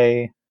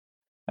IPA.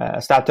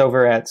 Stopped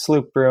over at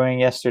Sloop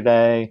Brewing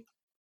yesterday.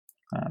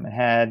 They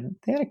had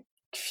a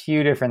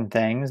few different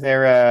things.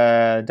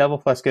 Their Double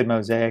Plus Good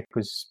Mosaic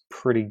was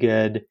pretty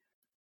good.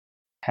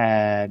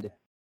 Had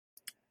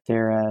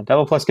their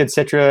Double Plus Good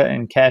Citra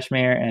and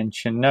Cashmere and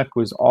Chinook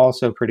was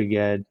also pretty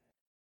good.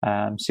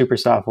 Super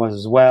Soft was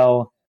as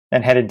well.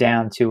 Then headed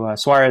down to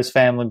Suarez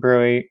Family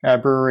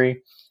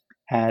Brewery.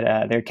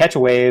 Had their Catch a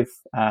Wave,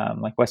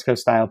 like West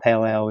Coast style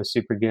pale ale, was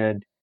super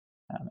good.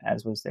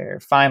 As was their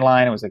Fine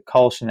Line. It was a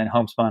Kolsch, and then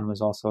Homespun was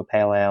also a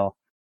pale ale.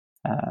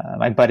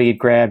 My buddy had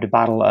grabbed a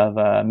bottle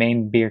of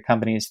Maine Beer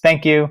Company's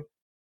Thank You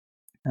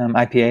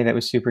IPA that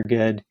was super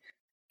good.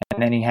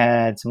 And then he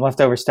had some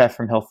leftover stuff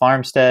from Hill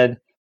Farmstead.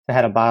 They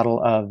had a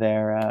bottle of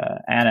their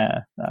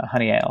Anna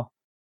honey ale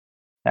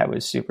that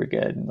was super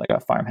good, like a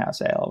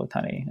farmhouse ale with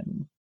honey.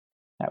 And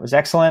that was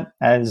excellent,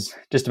 as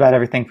just about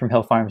everything from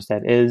Hill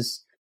Farmstead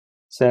is.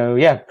 So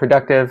yeah,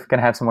 productive. Going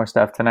to have some more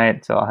stuff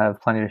tonight, so I'll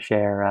have plenty to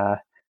share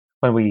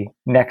when we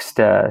next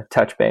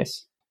touch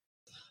base.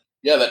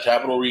 Yeah, that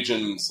Capital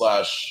Region /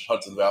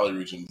 Hudson Valley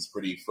region is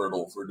pretty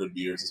fertile for good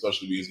beers,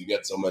 especially because you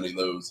get so many of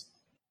those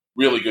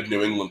really good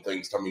New England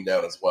things coming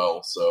down as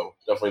well. So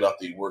definitely not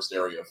the worst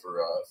area for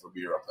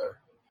beer up there.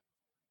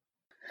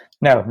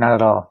 No, not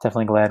at all.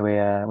 Definitely glad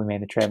we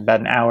made the trip.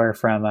 About an hour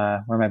from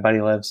where my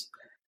buddy lives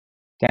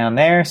down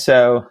there.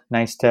 So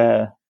nice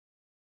to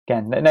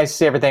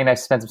see everything. Nice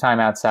to spend some time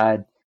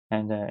outside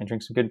and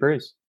drink some good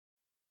brews.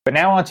 But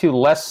now on to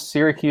less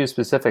Syracuse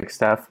specific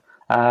stuff.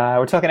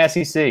 We're talking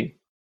SEC.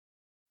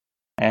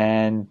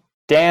 And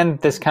Dan,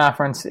 this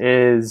conference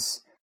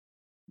is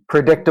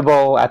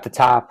predictable at the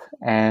top,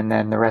 and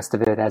then the rest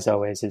of it, as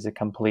always, is a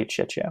complete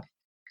shit show.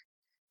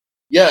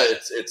 Yeah,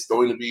 it's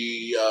going to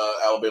be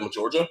Alabama,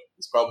 Georgia.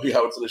 It's probably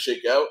how it's going to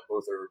shake out.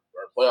 Both are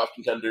playoff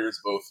contenders.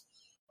 Both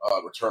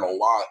return a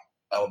lot.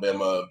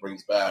 Alabama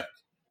brings back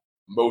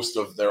most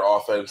of their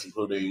offense,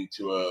 including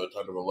Tua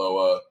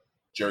Tagovailoa,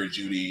 Jerry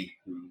Jeudy,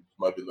 who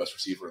might be the best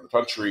receiver in the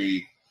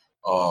country.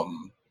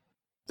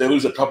 they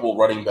lose a couple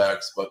running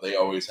backs, but they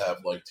always have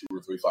like 2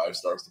 or 3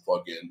 5-stars to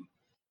plug in.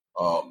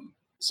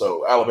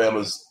 So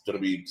Alabama's going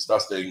to be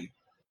disgusting.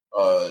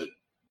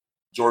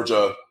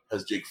 Georgia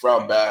has Jake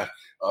Fromm back,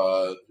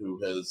 who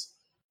has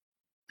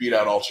beat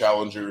out all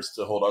challengers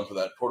to hold on to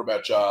that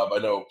quarterback job. I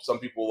know some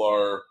people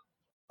are,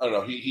 I don't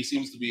know, he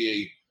seems to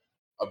be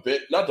a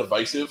bit, not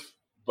divisive,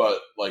 but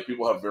like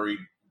people have very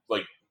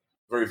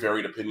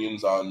varied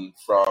opinions on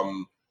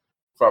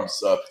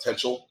Fromm's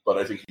potential, but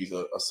I think he's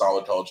a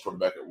solid college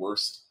quarterback at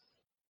worst.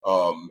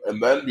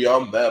 And then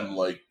beyond them,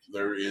 like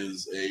there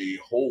is a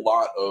whole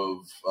lot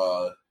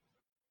of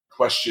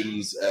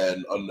questions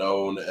and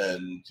unknown,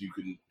 and you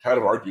can kind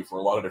of argue for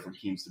a lot of different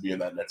teams to be in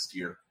that next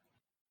tier.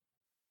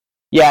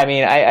 Yeah, I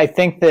mean, I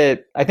think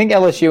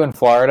LSU and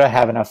Florida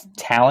have enough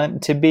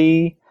talent to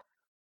be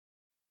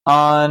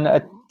on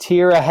a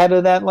tier ahead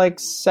of that like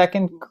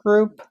second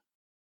group,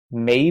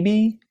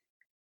 maybe.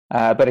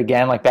 But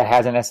again, like that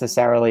hasn't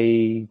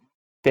necessarily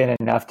been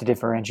enough to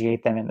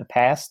differentiate them in the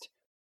past.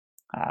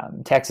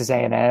 Texas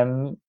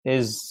A&M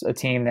is a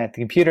team that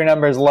the computer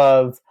numbers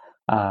love.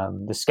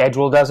 The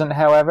schedule doesn't,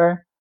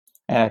 however.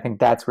 And I think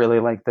that's really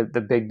like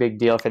the big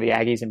deal for the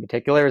Aggies in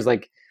particular is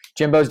like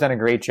Jimbo's done a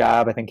great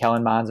job. I think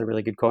Kellen Mond's a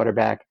really good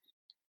quarterback.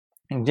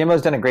 And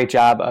Jimbo's done a great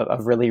job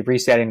of really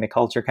resetting the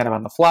culture kind of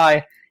on the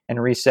fly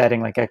and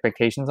resetting like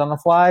expectations on the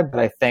fly. But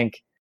I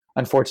think,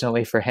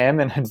 unfortunately for him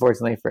and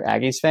unfortunately for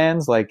Aggies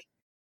fans, like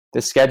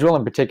the schedule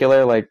in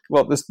particular,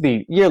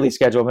 the yearly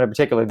schedule, but in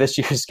particular this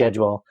year's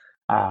schedule,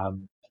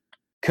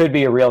 could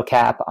be a real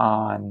cap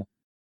on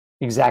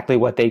exactly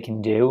what they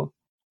can do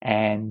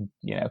and,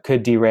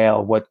 could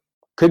derail what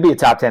could be a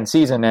top 10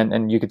 season.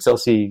 And you could still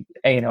see,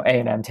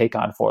 A&M take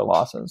on 4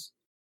 losses.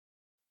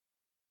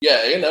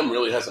 Yeah, A&M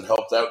really hasn't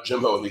helped out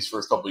Jimbo in these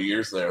first couple of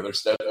years there.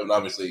 And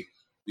obviously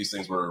these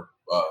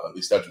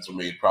statutes were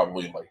made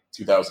probably in like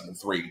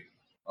 2003.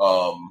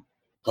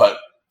 But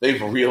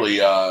they've really,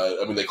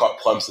 they caught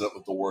Clemson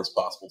at the worst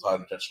possible time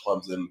to catch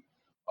Clemson.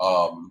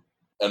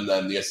 And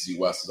then the SEC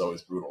West is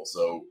always brutal.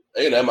 So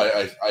A&M,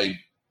 I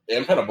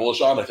am kind of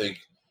bullish on. I think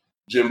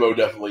Jimbo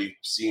definitely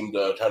seemed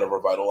kind of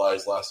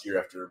revitalized last year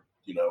after,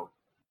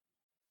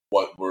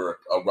 what were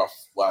a rough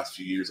last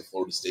few years of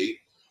Florida State.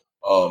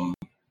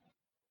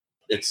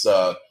 It's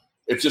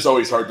just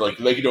always hard. Like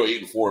they could go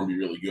 8-4 and be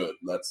really good.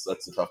 And that's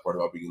the tough part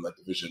about being in that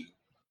division.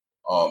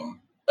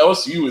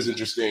 LSU is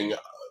interesting.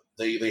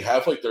 They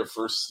have like their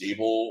first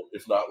stable,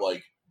 if not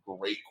like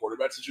great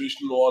quarterback situation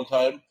in a long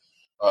time.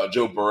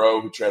 Joe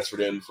Burrow, who transferred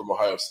in from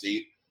Ohio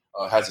State,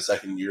 has a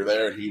second year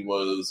there, and he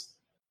was,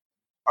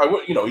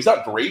 he's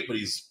not great, but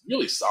he's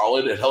really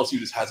solid. And LSU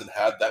just hasn't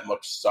had that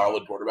much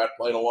solid quarterback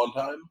play in a long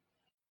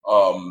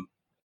time.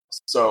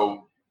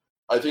 So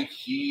I think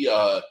he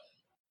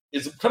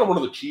is kind of one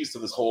of the keys to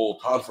this whole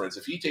conference.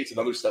 If he takes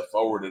another step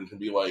forward and can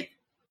be like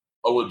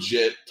a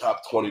legit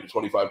top 20 to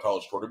 25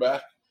 college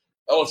quarterback,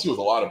 LSU has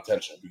a lot of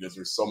potential because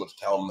there's so much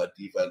talent in that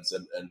defense,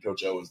 and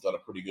Coach O has done a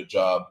pretty good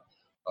job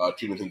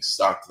keeping things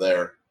stocked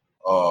there.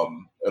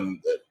 And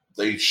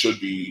they should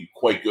be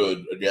quite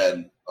good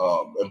again.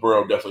 And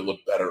Burrow definitely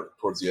looked better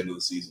towards the end of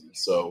the season.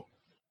 So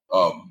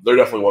they're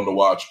definitely one to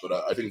watch. But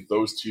I think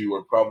those two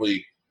are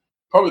probably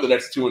the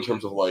next two in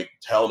terms of like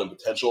talent and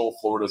potential.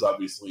 Florida's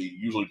obviously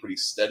usually pretty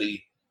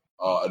steady,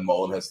 and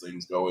Mullen has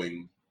things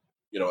going,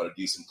 at a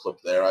decent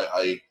clip there.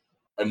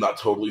 I'm not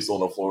totally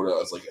sold on Florida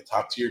as like a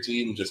top tier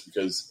team just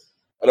because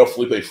I know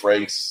Felipe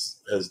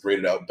Franks has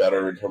graded out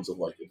better in terms of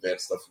like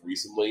advanced stuff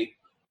recently,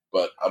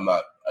 but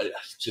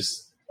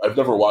I've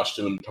never watched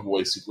him and come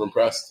away super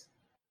impressed.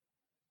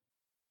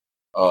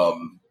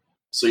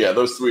 So yeah,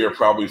 those three are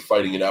probably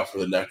fighting it out for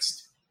that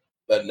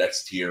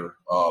next tier.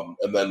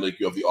 And then like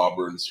you have the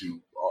Auburns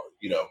who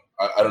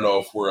are, I don't know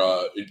if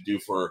we're due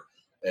for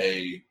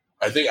I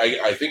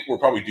think we're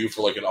probably due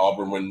for like an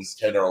Auburn wins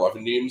 10 or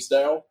 11 games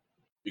now,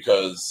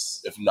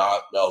 because if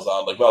not,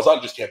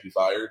 Malzahn just can't be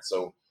fired.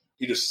 So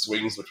he just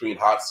swings between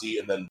hot seat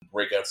and then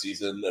breakout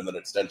season and then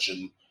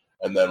extension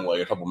and then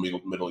like a couple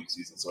middle league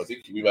seasons. So I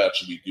think we might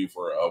actually be due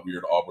for a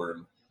weird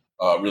Auburn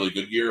really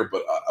good year,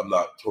 but I'm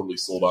not totally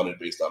sold on it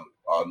based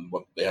on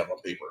what they have on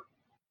paper.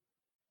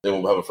 They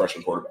will have a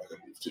freshman quarterback, I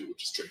believe, too,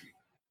 which is tricky.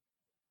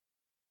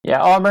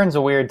 Yeah, Auburn's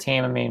a weird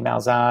team. I mean,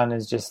 Malzahn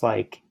is just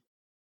like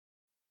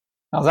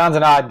Malzahn's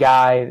an odd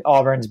guy.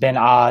 Auburn's been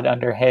odd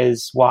under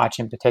his watch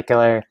in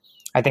particular.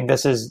 I think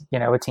this is,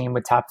 a team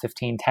with top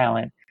 15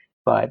 talent,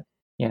 but,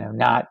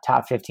 not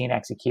top 15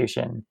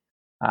 execution.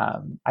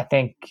 I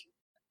think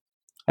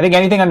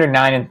anything under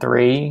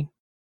 9-3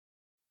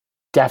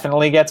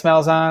 definitely gets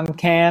Malzahn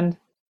canned.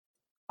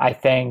 I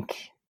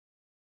think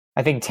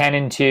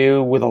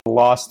 10-2 with a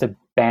loss to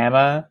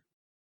Bama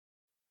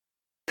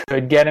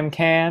could get him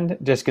canned,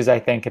 just because I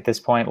think at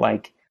this point,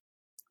 like,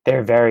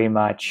 they're very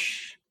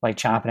much like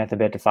chomping at the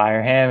bit to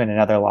fire him, and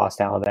another loss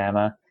to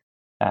Alabama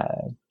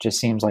just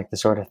seems like the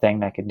sort of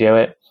thing that could do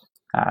it.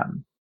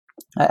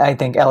 I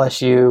think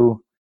LSU,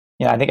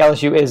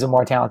 is a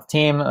more talented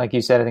team. Like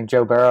you said, I think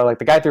Joe Burrow, like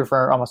the guy threw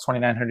for almost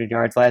 2,900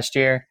 yards last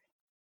year.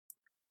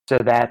 So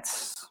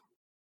that's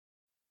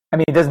I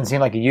mean, it doesn't seem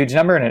like a huge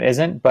number, and it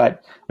isn't,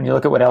 but when you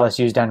look at what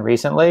LSU's done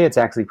recently, it's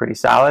actually pretty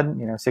solid.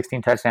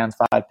 16 touchdowns,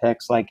 5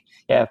 picks. Like,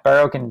 yeah, if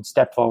Burrow can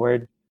step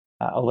forward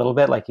a little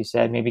bit, like you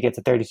said, maybe get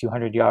to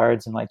 3,200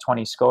 yards and like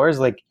 20 scores,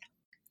 like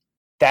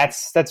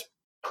that's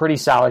pretty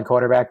solid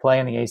quarterback play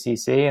in the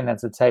ACC, and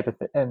that's the type of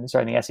in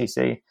the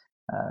SEC.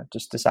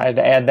 Just decided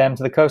to add them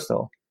to the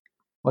Coastal.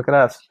 Look at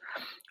us.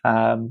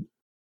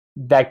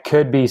 That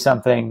could be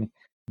something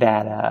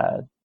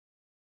that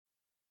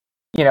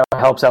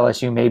helps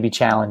LSU maybe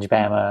challenge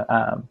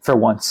Bama for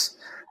once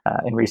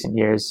in recent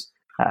years.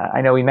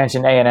 I know we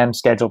mentioned A&M's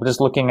schedule, but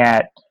just looking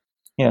at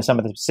some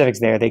of the specifics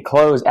there, they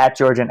close at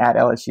Georgia and at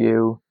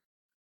LSU.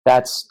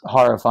 That's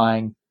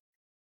horrifying.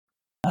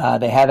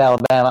 They have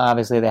Alabama,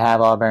 obviously. They have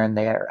Auburn.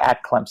 They are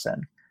at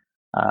Clemson.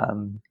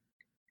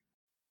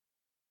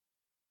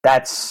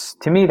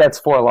 To me, that's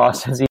 4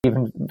 losses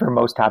even for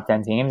most top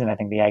 10 teams, and I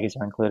think the Aggies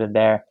are included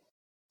there.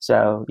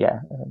 So yeah,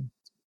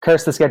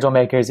 curse the schedule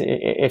makers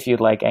if you'd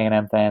like,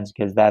 A&M fans,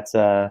 because that's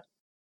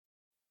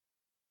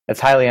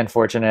highly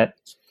unfortunate.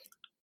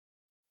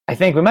 I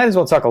think we might as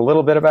well talk a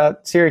little bit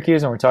about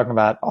Syracuse, and we're talking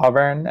about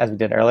Auburn as we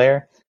did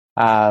earlier.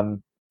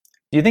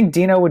 Do you think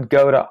Dino would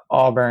go to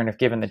Auburn if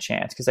given the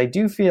chance? Because I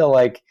do feel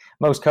like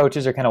most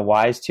coaches are kind of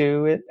wise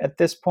to it at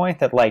this point,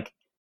 that like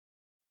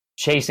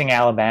chasing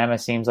Alabama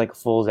seems like a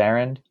fool's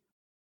errand.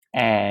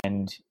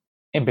 And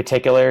in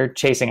particular,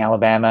 chasing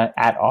Alabama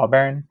at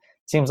Auburn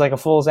seems like a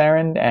fool's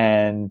errand.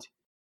 And,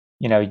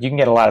 you can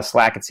get a lot of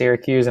slack at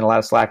Syracuse and a lot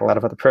of slack at a lot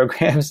of other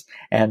programs.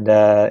 And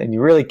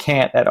you really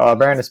can't at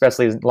Auburn,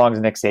 especially as long as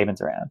Nick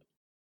Saban's around.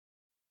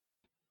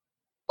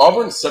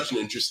 Auburn's such an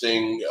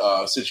interesting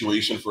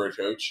situation for a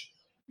coach,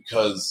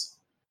 because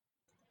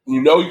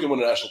you can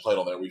win a national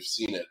title there. We've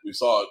seen it. We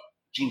saw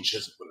Gene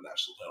Chizik win a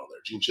national title there.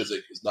 Gene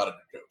Chizik is not a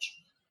good coach.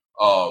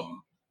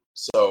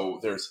 So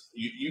there's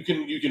you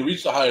can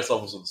reach the highest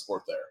levels of the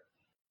sport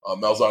there.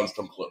 Malzahn's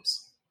come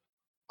close.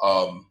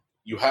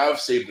 You have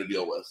Saban to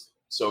deal with.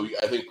 So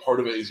I think part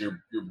of it is you're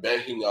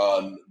banking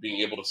on being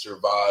able to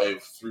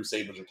survive through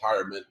Saban's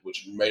retirement,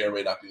 which may or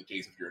may not be the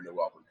case if you're a new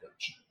Auburn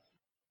coach.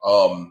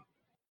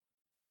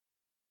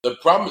 The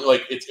problem,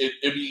 like, it'd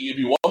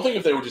be one thing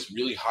if they were just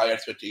really high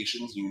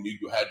expectations. You knew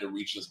you had to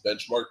reach this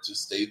benchmark to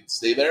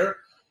stay there.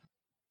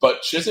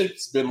 But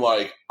Chizik's been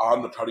like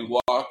on the cutting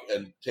block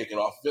and taken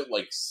off of it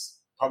like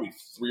probably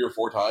 3 or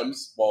 4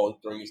 times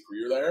during his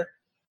career there,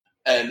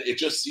 and it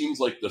just seems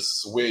like the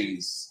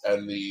swings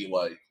and the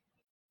like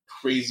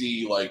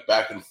crazy like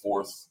back and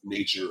forth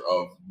nature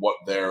of what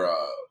their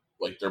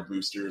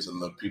boosters and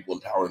the people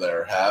in power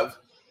there have.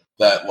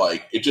 That,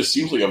 like, it just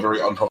seems like a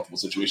very uncomfortable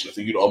situation. I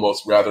think you'd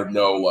almost rather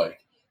know, like,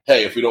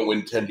 hey, if we don't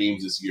win 10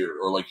 games this year,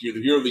 or, like, here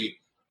are the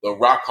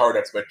rock-hard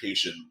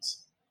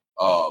expectations,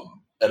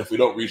 and if we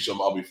don't reach them,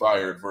 I'll be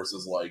fired,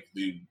 versus, like,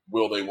 the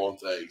will they,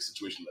 won't they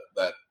situation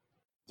that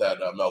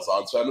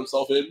Malzahn's found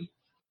himself in,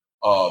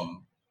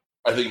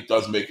 I think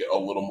does make it a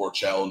little more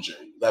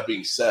challenging. That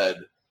being said,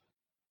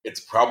 it's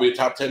probably a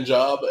top 10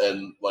 job,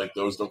 and, like,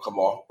 those don't come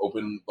off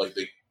open. Like,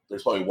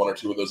 there's probably 1 or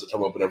 2 of those that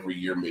come open every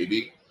year,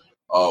 maybe.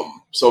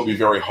 So it'd be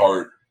very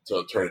hard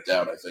to turn it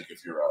down, I think,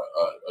 if you're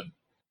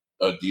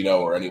a Dino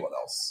or anyone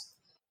else.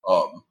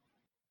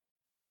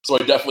 So I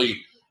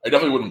definitely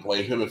wouldn't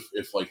blame him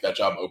if like that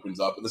job opens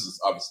up. And this is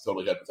obviously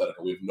totally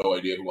hypothetical. We have no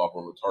idea who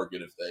Auburn would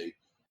target if they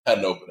had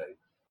an opening.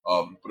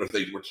 But if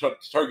they were to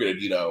target a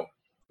Dino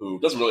who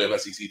doesn't really have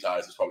SEC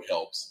ties, this probably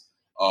helps.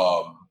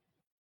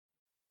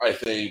 I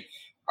think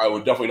I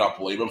would definitely not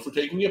blame him for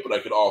taking it, but I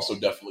could also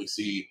definitely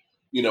see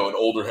an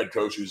older head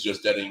coach who's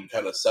just getting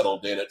kind of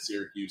settled in at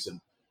Syracuse and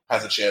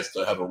has a chance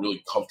to have a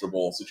really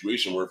comfortable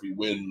situation where if he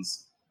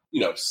wins,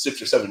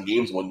 6 or 7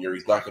 games one year,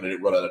 he's not going to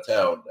get run out of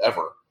town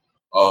ever.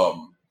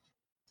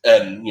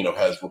 And,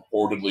 has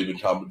reportedly been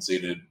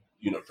compensated,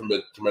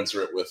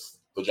 commensurate with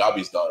the job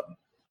he's done.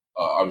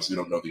 Obviously,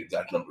 we don't know the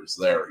exact numbers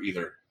there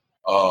either.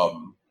 I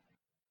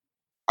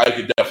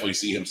could definitely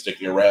see him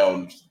sticking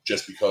around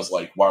just because,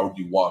 like, why would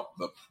you want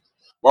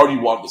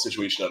the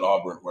situation at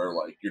Auburn where,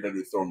 like, you're going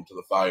to be thrown into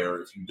the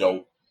fire if you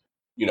don't,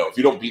 if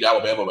you don't beat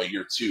Alabama by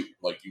year 2,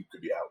 like, you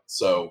could be out.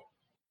 So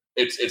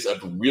it's a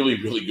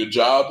really, really good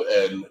job,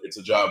 and it's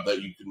a job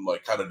that you can,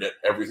 like, kind of get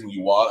everything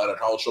you want out of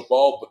college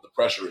football, but the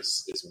pressure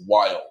is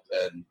wild,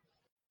 and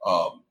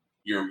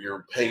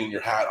you're hanging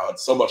your hat on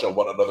so much on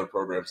what another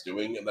program's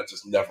doing, and that's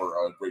just never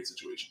a great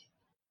situation.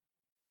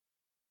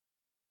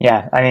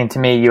 Yeah, I mean, to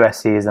me,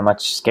 USC is a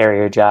much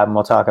scarier job, and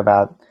we'll talk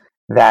about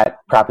that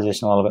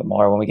proposition a little bit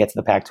more when we get to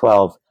the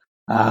Pac-12.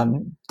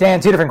 Dan,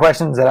 2 different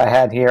questions that I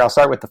had here. I'll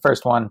start with the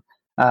first one.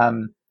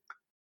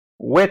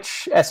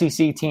 Which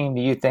SEC team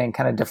do you think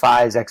kind of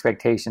defies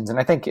expectations? And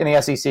I think in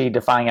the SEC,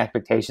 defying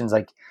expectations,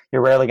 like,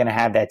 you're rarely going to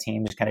have that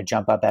team just kind of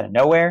jump up out of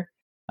nowhere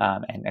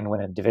and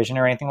win a division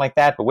or anything like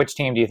that. But which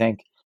team do you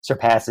think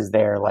surpasses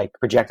their, like,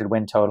 projected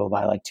win total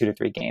by, like, 2 to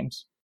 3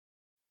 games?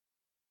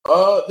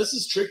 This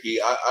is tricky.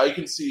 I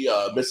can see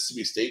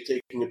Mississippi State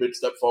taking a big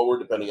step forward,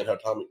 depending on how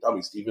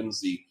Tommy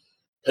Stevens, the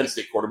Penn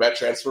State quarterback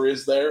transfer,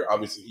 is there.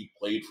 Obviously, he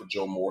played for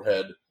Joe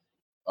Moorhead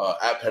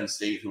at Penn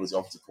State, who was the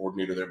offensive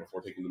coordinator there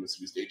before taking the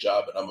Mississippi State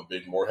job, and I'm a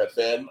big Moorhead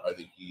fan. I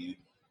think he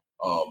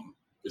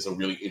is a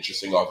really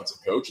interesting offensive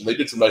coach, and they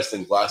did some nice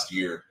things last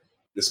year,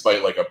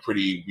 despite like a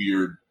pretty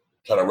weird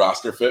kind of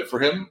roster fit for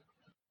him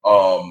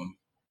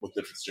with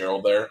Nick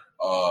Fitzgerald there.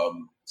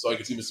 So I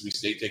can see Mississippi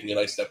State taking a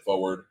nice step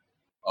forward.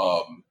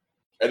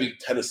 I think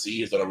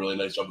Tennessee has done a really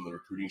nice job on the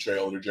recruiting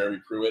trail under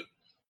Jeremy Pruitt.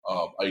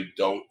 I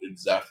don't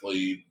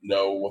exactly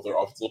know what their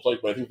offense looked like,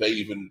 but I think they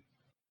even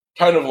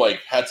kind of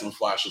like had some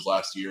flashes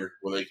last year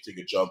where they could take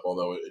a jump,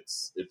 although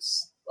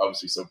it's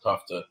obviously so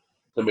tough to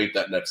make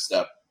that next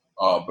step.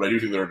 But I do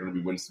think there are going to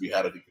be wins to be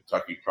had. I think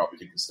Kentucky probably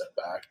take a step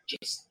back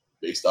just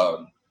based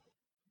on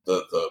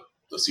the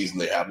season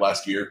they had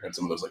last year and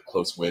some of those like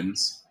close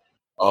wins.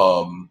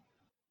 And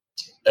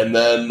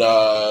then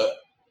I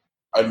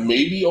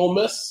maybe Ole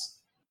Miss.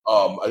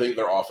 I think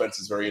their offense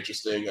is very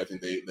interesting. I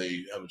think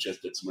they have a chance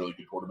to get some really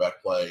good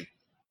quarterback play.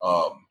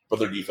 But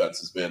their defense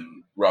has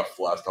been rough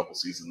the last couple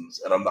seasons,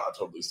 and I'm not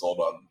totally sold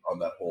on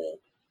the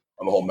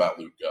whole Matt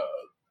Luke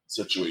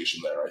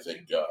situation there.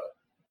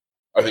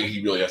 I think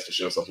he really has to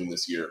show something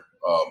this year,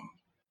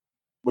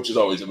 which is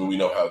always, we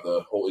know how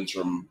the whole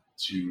interim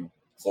to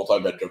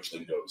full-time head coach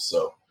thing goes.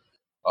 So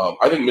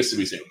I think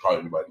Mississippi State would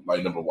probably be my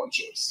number one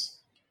choice.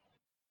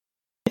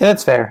 Yeah,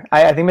 that's fair.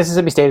 I think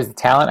Mississippi State is the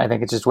talent. I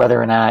think it's just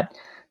whether or not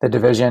the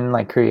division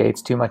like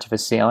creates too much of a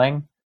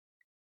ceiling,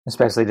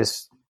 especially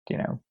just,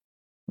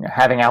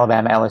 having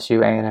Alabama,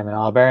 LSU, A&M, and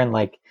Auburn.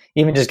 Like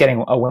even just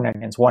getting a win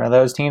against one of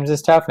those teams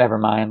is tough. Never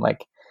mind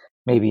like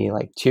maybe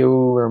like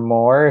two or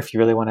more if you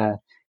really want to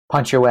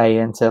punch your way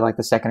into like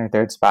the second or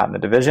third spot in the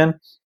division.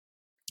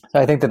 So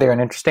I think that they're an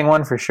interesting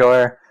one for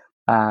sure.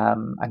 I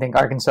think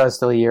Arkansas is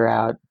still a year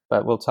out,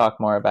 but we'll talk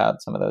more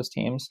about some of those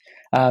teams.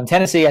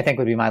 Tennessee, I think,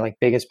 would be my like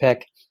biggest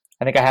pick.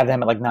 I think I have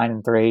them at like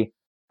 9-3.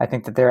 I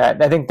think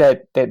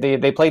that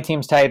they play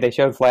teams tight. They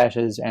showed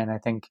flashes, and I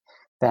think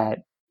that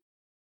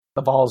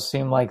the Vols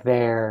seem like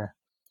they're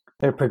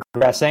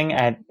progressing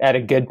at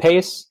a good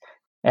pace.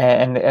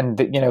 And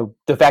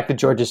the fact that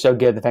Georgia's so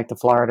good, the fact that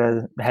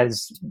Florida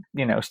has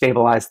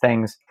stabilized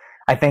things,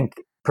 I think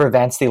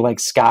prevents the like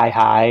sky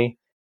high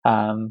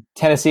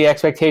Tennessee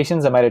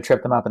expectations that might have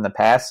tripped them up in the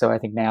past. So I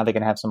think now they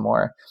can have some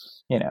more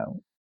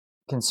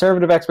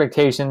conservative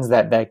expectations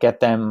that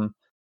get them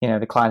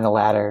to climb the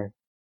ladder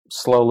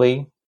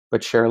slowly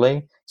but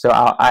surely. So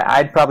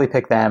I'd probably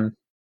pick them.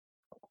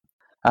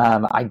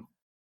 I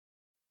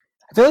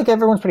feel like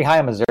everyone's pretty high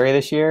on Missouri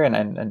this year,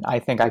 and I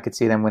think I could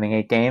see them winning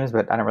 8 games,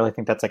 but I don't really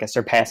think that's like a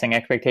surpassing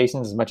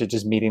expectations as much as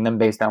just meeting them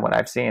based on what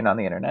I've seen on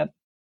the internet.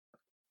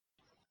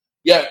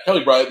 Yeah,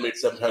 Kelly Bryant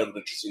makes them kind of an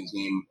interesting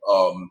team.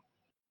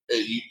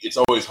 It's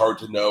always hard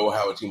to know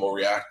how a team will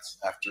react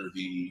after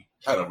the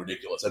kind of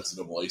ridiculous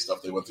NCAA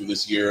stuff they went through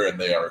this year, and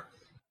they are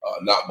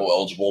not bowl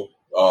eligible.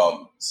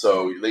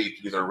 So they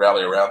can either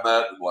rally around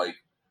that, like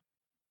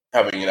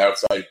having an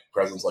outside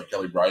presence like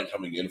Kelly Bryant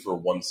coming in for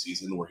one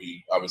season where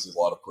he obviously has a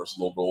lot of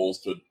personal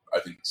goals to, I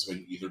think,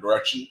 swing either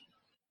direction.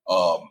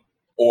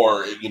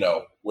 Or,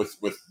 with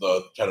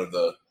the kind of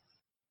the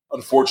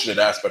unfortunate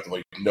aspect of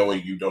like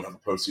knowing you don't have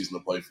a postseason to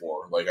play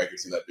for. Like I could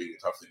see that being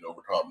a tough thing to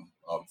overcome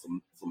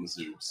from the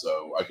zoo.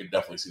 So I could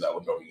definitely see that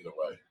one going either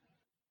way.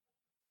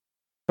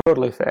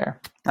 Totally fair.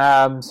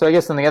 So I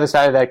guess on the other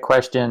side of that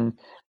question,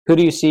 who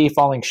do you see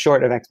falling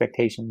short of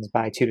expectations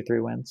by 2 to 3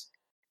 wins?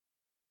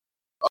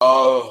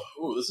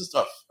 This is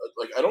tough.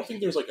 Like I don't think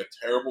there's like a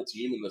terrible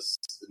team in this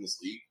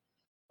league.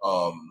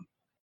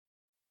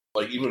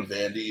 Like even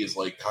Vandy is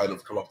like kind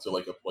of come up to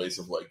like a place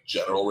of like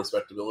general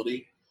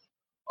respectability.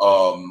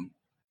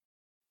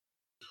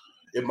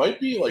 It might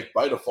be like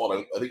by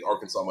default. I think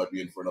Arkansas might be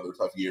in for another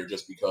tough year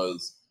just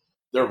because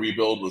their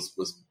rebuild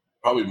was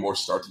probably more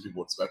start than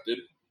people expected,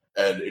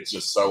 and it's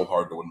just so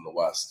hard to win in the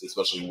West,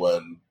 especially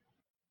when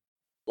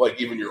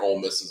like even your Ole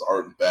Misses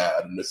aren't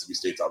bad, and Mississippi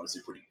State's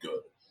obviously pretty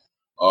good.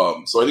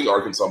 So I think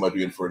Arkansas might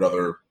be in for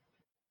another.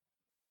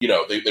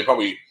 They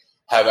probably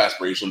have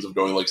aspirations of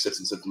going like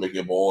 6-6 and making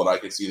a bowl, and I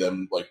could see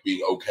them like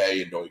being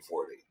okay and going 4-8,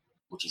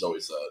 which is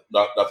always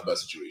not the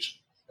best situation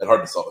and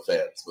hard to sell the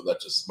fans, but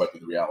that just might be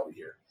the reality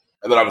here.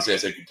 And then obviously I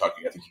say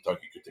Kentucky. I think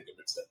Kentucky could take a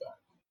big step back.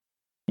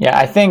 Yeah,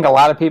 I think a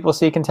lot of people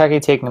see Kentucky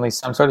taking at least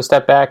some sort of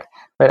step back,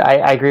 but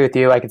I agree with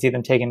you. I could see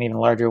them taking an even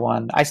larger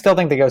one. I still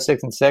think they go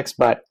 6-6,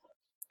 but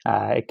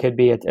it could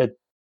be a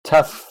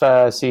tough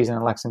season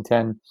in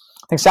Lexington.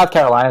 I think South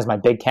Carolina is my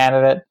big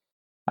candidate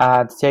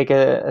to take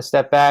a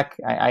step back.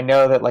 I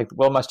know that like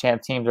Will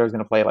Muschamp teams are always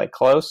going to play like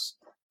close,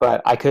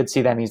 but I could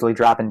see them easily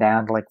dropping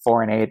down to like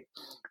 4-8,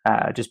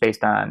 just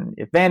based on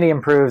if Vandy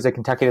improves, if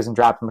Kentucky doesn't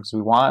drop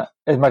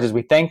as much as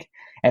we think,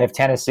 and if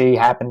Tennessee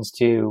happens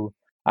to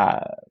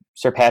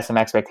surpass some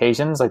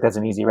expectations, like that's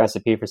an easy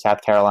recipe for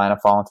South Carolina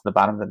falling to the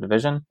bottom of the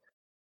division.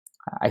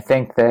 I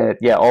think that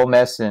Ole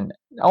Miss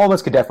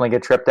could definitely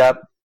get tripped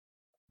up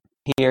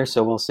here,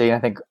 so we'll see. I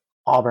think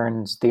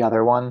Auburn's the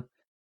other one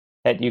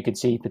that you could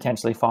see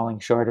potentially falling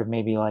short of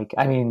maybe like,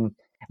 I mean,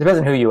 it depends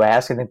on who you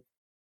ask.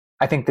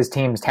 I think this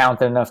team's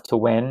talented enough to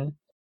win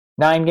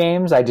 9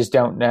 games. I just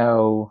don't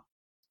know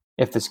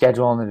if the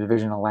schedule in the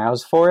division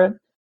allows for it.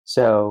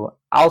 So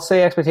I'll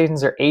say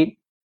expectations are 8.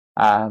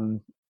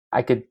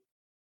 I could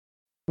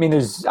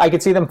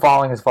see them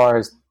falling as far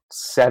as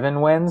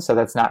 7 wins. So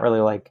that's not really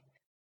like,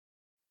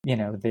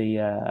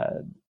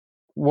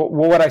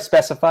 what I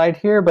specified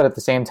here, but at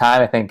the same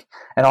time, I think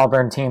an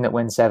Auburn team that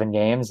wins 7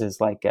 games is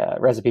like a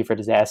recipe for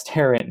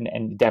disaster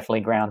and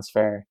definitely grounds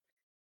for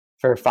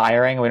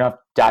firing. We don't have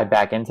to dive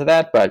back into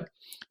that, but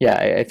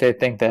yeah, I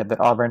think that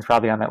Auburn's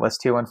probably on that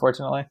list too,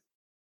 unfortunately.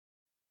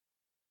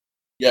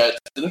 Yeah, it's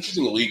an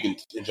interesting league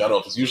in general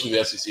because usually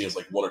the SEC has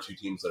like 1 or 2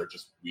 teams that are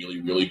just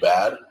really, really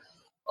bad.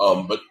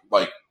 But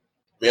like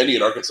Vandy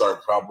and Arkansas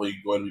are probably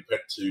going to be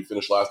picked to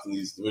finish last in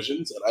these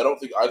divisions, and I don't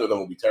think either of them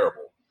will be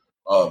terrible.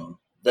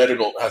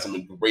 Vanderbilt hasn't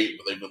been great,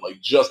 but they've been like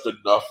just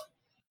enough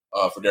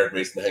for Derek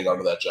Mason to hang on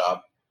to that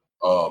job.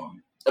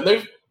 And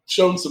they've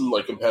shown some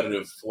like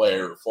competitive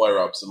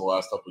flare-ups in the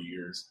last couple of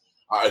years.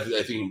 I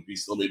think he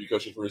still may be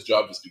coaching for his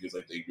job just because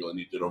like they really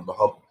need to get over the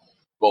hump.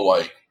 But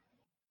like,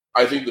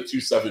 I think the 2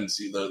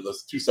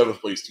 7th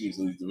place teams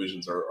in these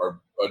divisions are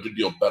a good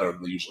deal better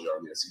than they usually are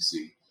in the SEC.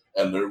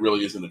 And there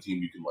really isn't a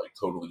team you can like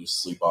totally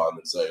just sleep on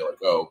and say like,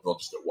 oh, they'll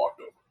just get walked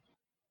over.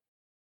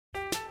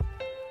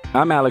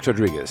 I'm Alex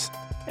Rodriguez.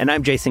 And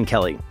I'm Jason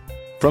Kelly.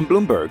 From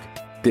Bloomberg,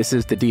 this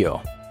is The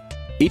Deal.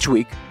 Each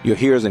week, you'll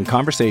hear us in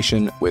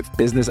conversation with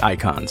business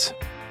icons.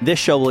 This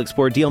show will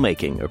explore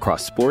deal-making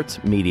across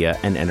sports, media,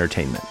 and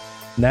entertainment.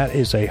 That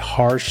is a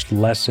harsh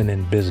lesson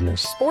in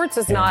business. Sports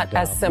is not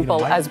as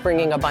simple as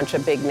bringing a bunch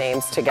of big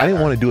names together. I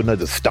didn't want to do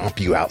another stomp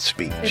you out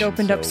speech. It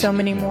opened up so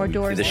many more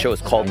doors. The show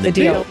is called The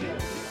Deal.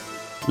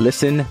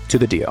 Listen to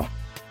The Deal.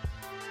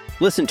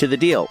 Listen to The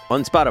Deal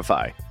on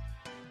Spotify.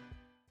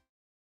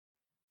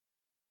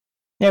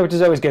 Yeah, which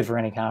is always good for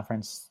any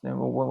conference.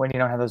 When you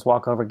don't have those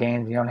walkover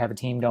games, you don't have a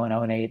team going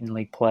 0-8 in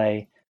league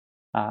play.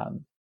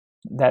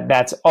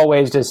 That's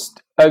always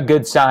just a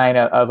good sign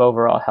of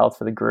overall health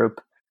for the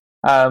group.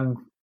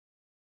 Dan,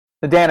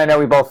 I know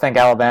we both think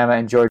Alabama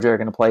and Georgia are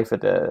going to play for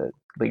the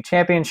league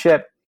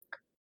championship.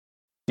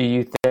 Do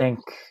you think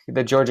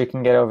that Georgia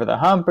can get over the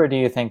hump, or do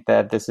you think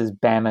that this is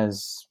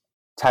Bama's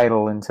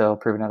title until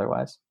proven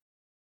otherwise?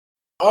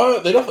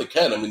 They definitely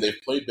can. I mean, they've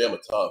played Bama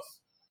tough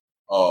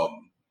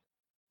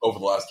over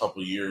the last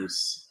couple of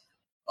years.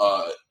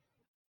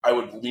 I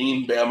would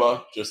lean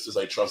Bama just as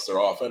I trust their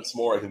offense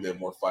more. I think they have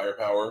more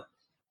firepower.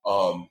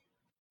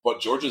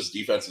 But Georgia's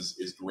defense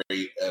is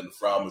great, and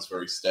Fromm is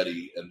very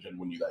steady and can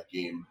win you that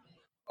game.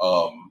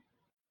 I'll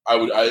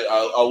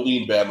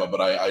lean Bama, but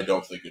I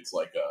don't think it's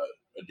like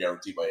a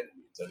guarantee by any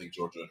means. I think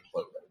Georgia can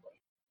play with anybody.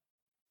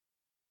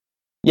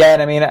 Yeah,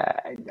 and I mean,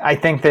 I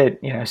think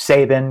that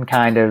Saban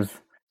kind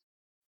of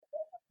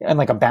in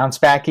like a bounce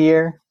back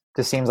year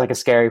just seems like a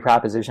scary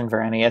proposition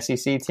for any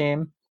SEC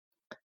team,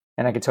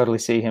 and I could totally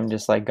see him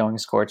just like going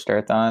scorched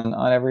earth on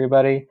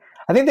everybody.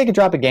 I think they could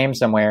drop a game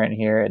somewhere in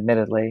here,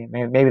 admittedly,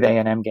 maybe the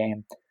A&M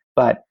game,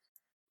 but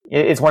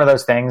it's one of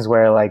those things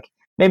where like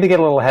maybe they get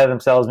a little ahead of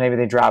themselves, maybe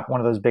they drop one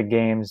of those big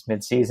games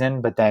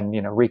mid-season, but then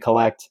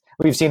recollect.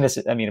 We've seen this,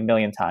 a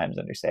million times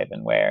under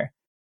Saban, where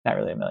not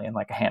really a million,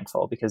 like a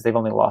handful, because they've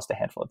only lost a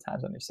handful of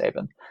times under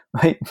Saban.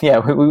 But yeah,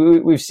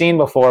 we've seen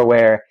before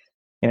where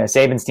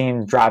Saban's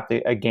teams dropped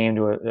a game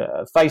to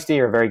a feisty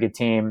or a very good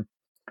team,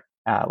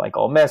 like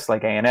Ole Miss,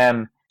 like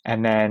A&M,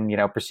 and then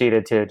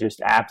proceeded to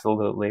just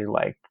absolutely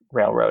like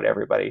railroad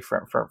everybody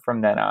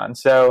from then on.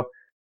 So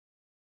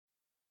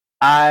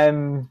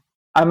I'm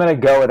going to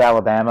go with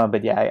Alabama,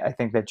 but yeah, I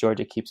think that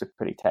Georgia keeps it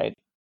pretty tight.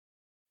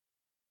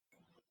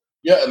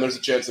 Yeah, and there's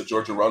a chance that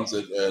Georgia runs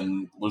it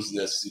and loses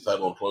the SEC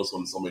title in close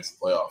one and still makes the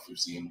playoff. We've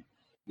seen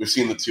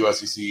the 2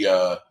 SEC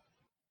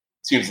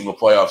teams in the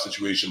playoff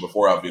situation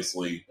before,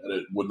 obviously, and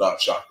it would not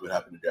shock if it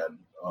happened again.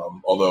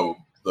 Although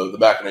the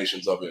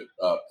machinations of it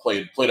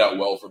played out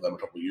well for them a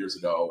couple of years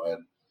ago,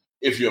 and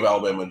if you have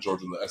Alabama and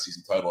Georgia in the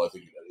SEC title, I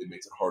think it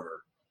makes it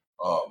harder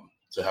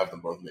to have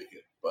them both make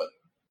it. But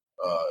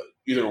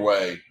either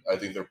way, I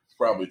think they're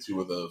probably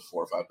 2 of the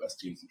 4 or 5 best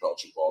teams in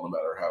college football, no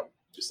matter how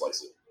you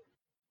slice it.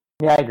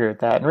 Yeah, I agree with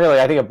that. And really,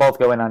 I think if both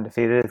go in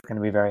undefeated, it's going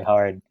to be very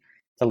hard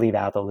to leave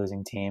out the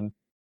losing team.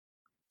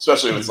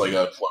 Especially if it's like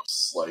a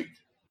close, like,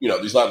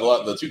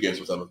 the 2 games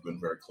with them have been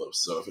very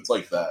close. So if it's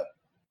like that,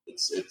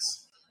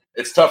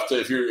 it's tough to,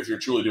 if you're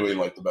truly doing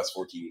like the best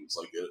 4 teams,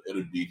 like it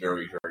would be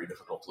very, very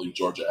difficult to leave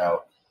Georgia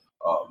out.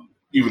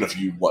 Even if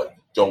you like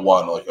don't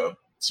want like a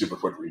super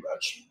quick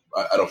rematch,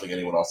 I don't think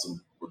anyone else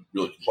would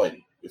really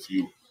complain if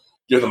you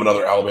give them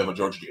another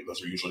Alabama-Georgia game.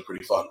 Those are usually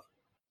pretty fun.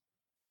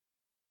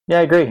 Yeah,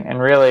 I agree. And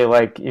really,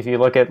 like, if you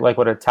look at like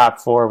what a top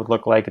 4 would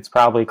look like, it's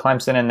probably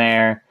Clemson in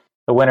there,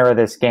 the winner of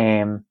this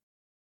game,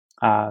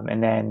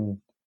 and then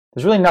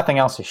there's really nothing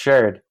else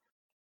assured.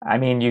 I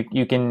mean,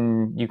 you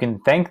can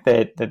think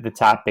that the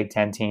top Big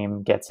Ten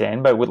team gets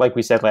in, but like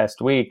we said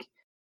last week,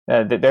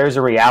 that there's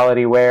a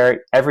reality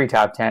where every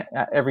top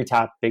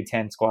Big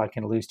Ten squad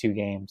can lose 2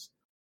 games.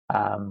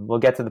 We'll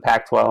get to the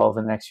Pac-12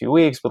 in the next few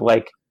weeks, but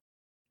like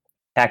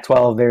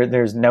Pac-12,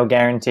 there's no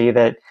guarantee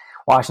that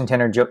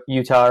Washington or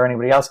Utah or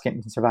anybody else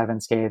can survive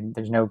unscathed.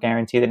 There's no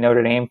guarantee that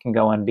Notre Dame can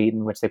go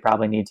unbeaten, which they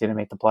probably need to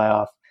make the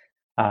playoff.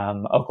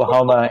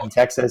 Oklahoma and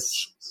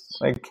Texas,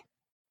 like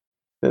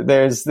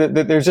there's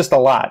just a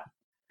lot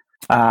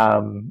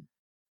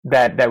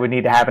that would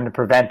need to happen to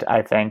prevent.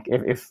 I think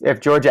if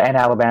Georgia and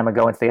Alabama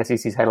go into the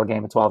SEC title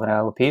game at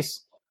 12-0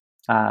 apiece,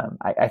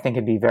 I think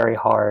it'd be very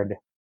hard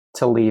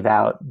to leave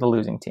out the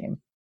losing team.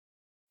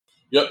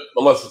 Yep,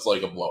 unless it's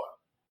like a blowout.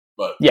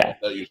 But yeah,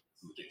 that usually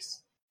is the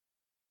case.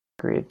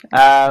 Agreed.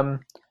 Dan,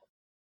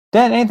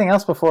 anything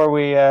else before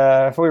we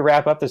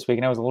wrap up this week?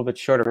 I know it was a little bit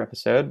shorter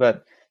episode, but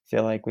I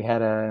feel like we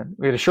had a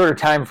shorter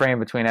time frame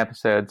between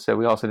episodes, so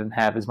we also didn't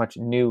have as much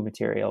new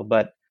material.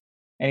 But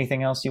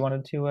anything else you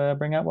wanted to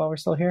bring up while we're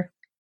still here?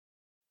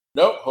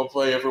 No,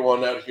 hopefully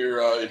everyone out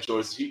here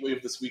enjoys the heat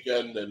wave this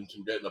weekend and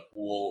can get in a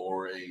pool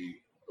or a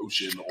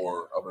ocean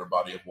or other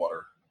body of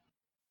water.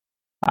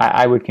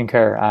 I would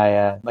concur.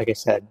 Like I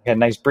said, we had a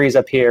nice breeze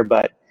up here,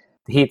 but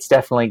the heat's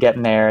definitely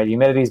getting there. The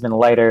humidity's been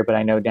lighter, but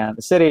I know down at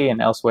the city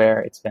and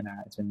elsewhere it's been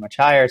much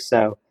higher.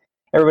 So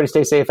everybody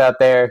stay safe out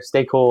there,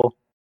 stay cool,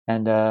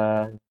 and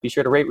be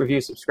sure to rate, review,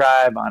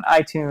 subscribe on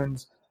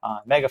iTunes,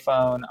 on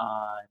Megaphone,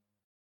 on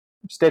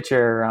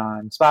Stitcher,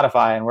 on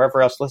Spotify, and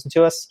wherever else you listen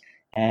to us.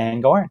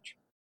 And go Orange.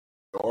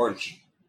 Go Orange.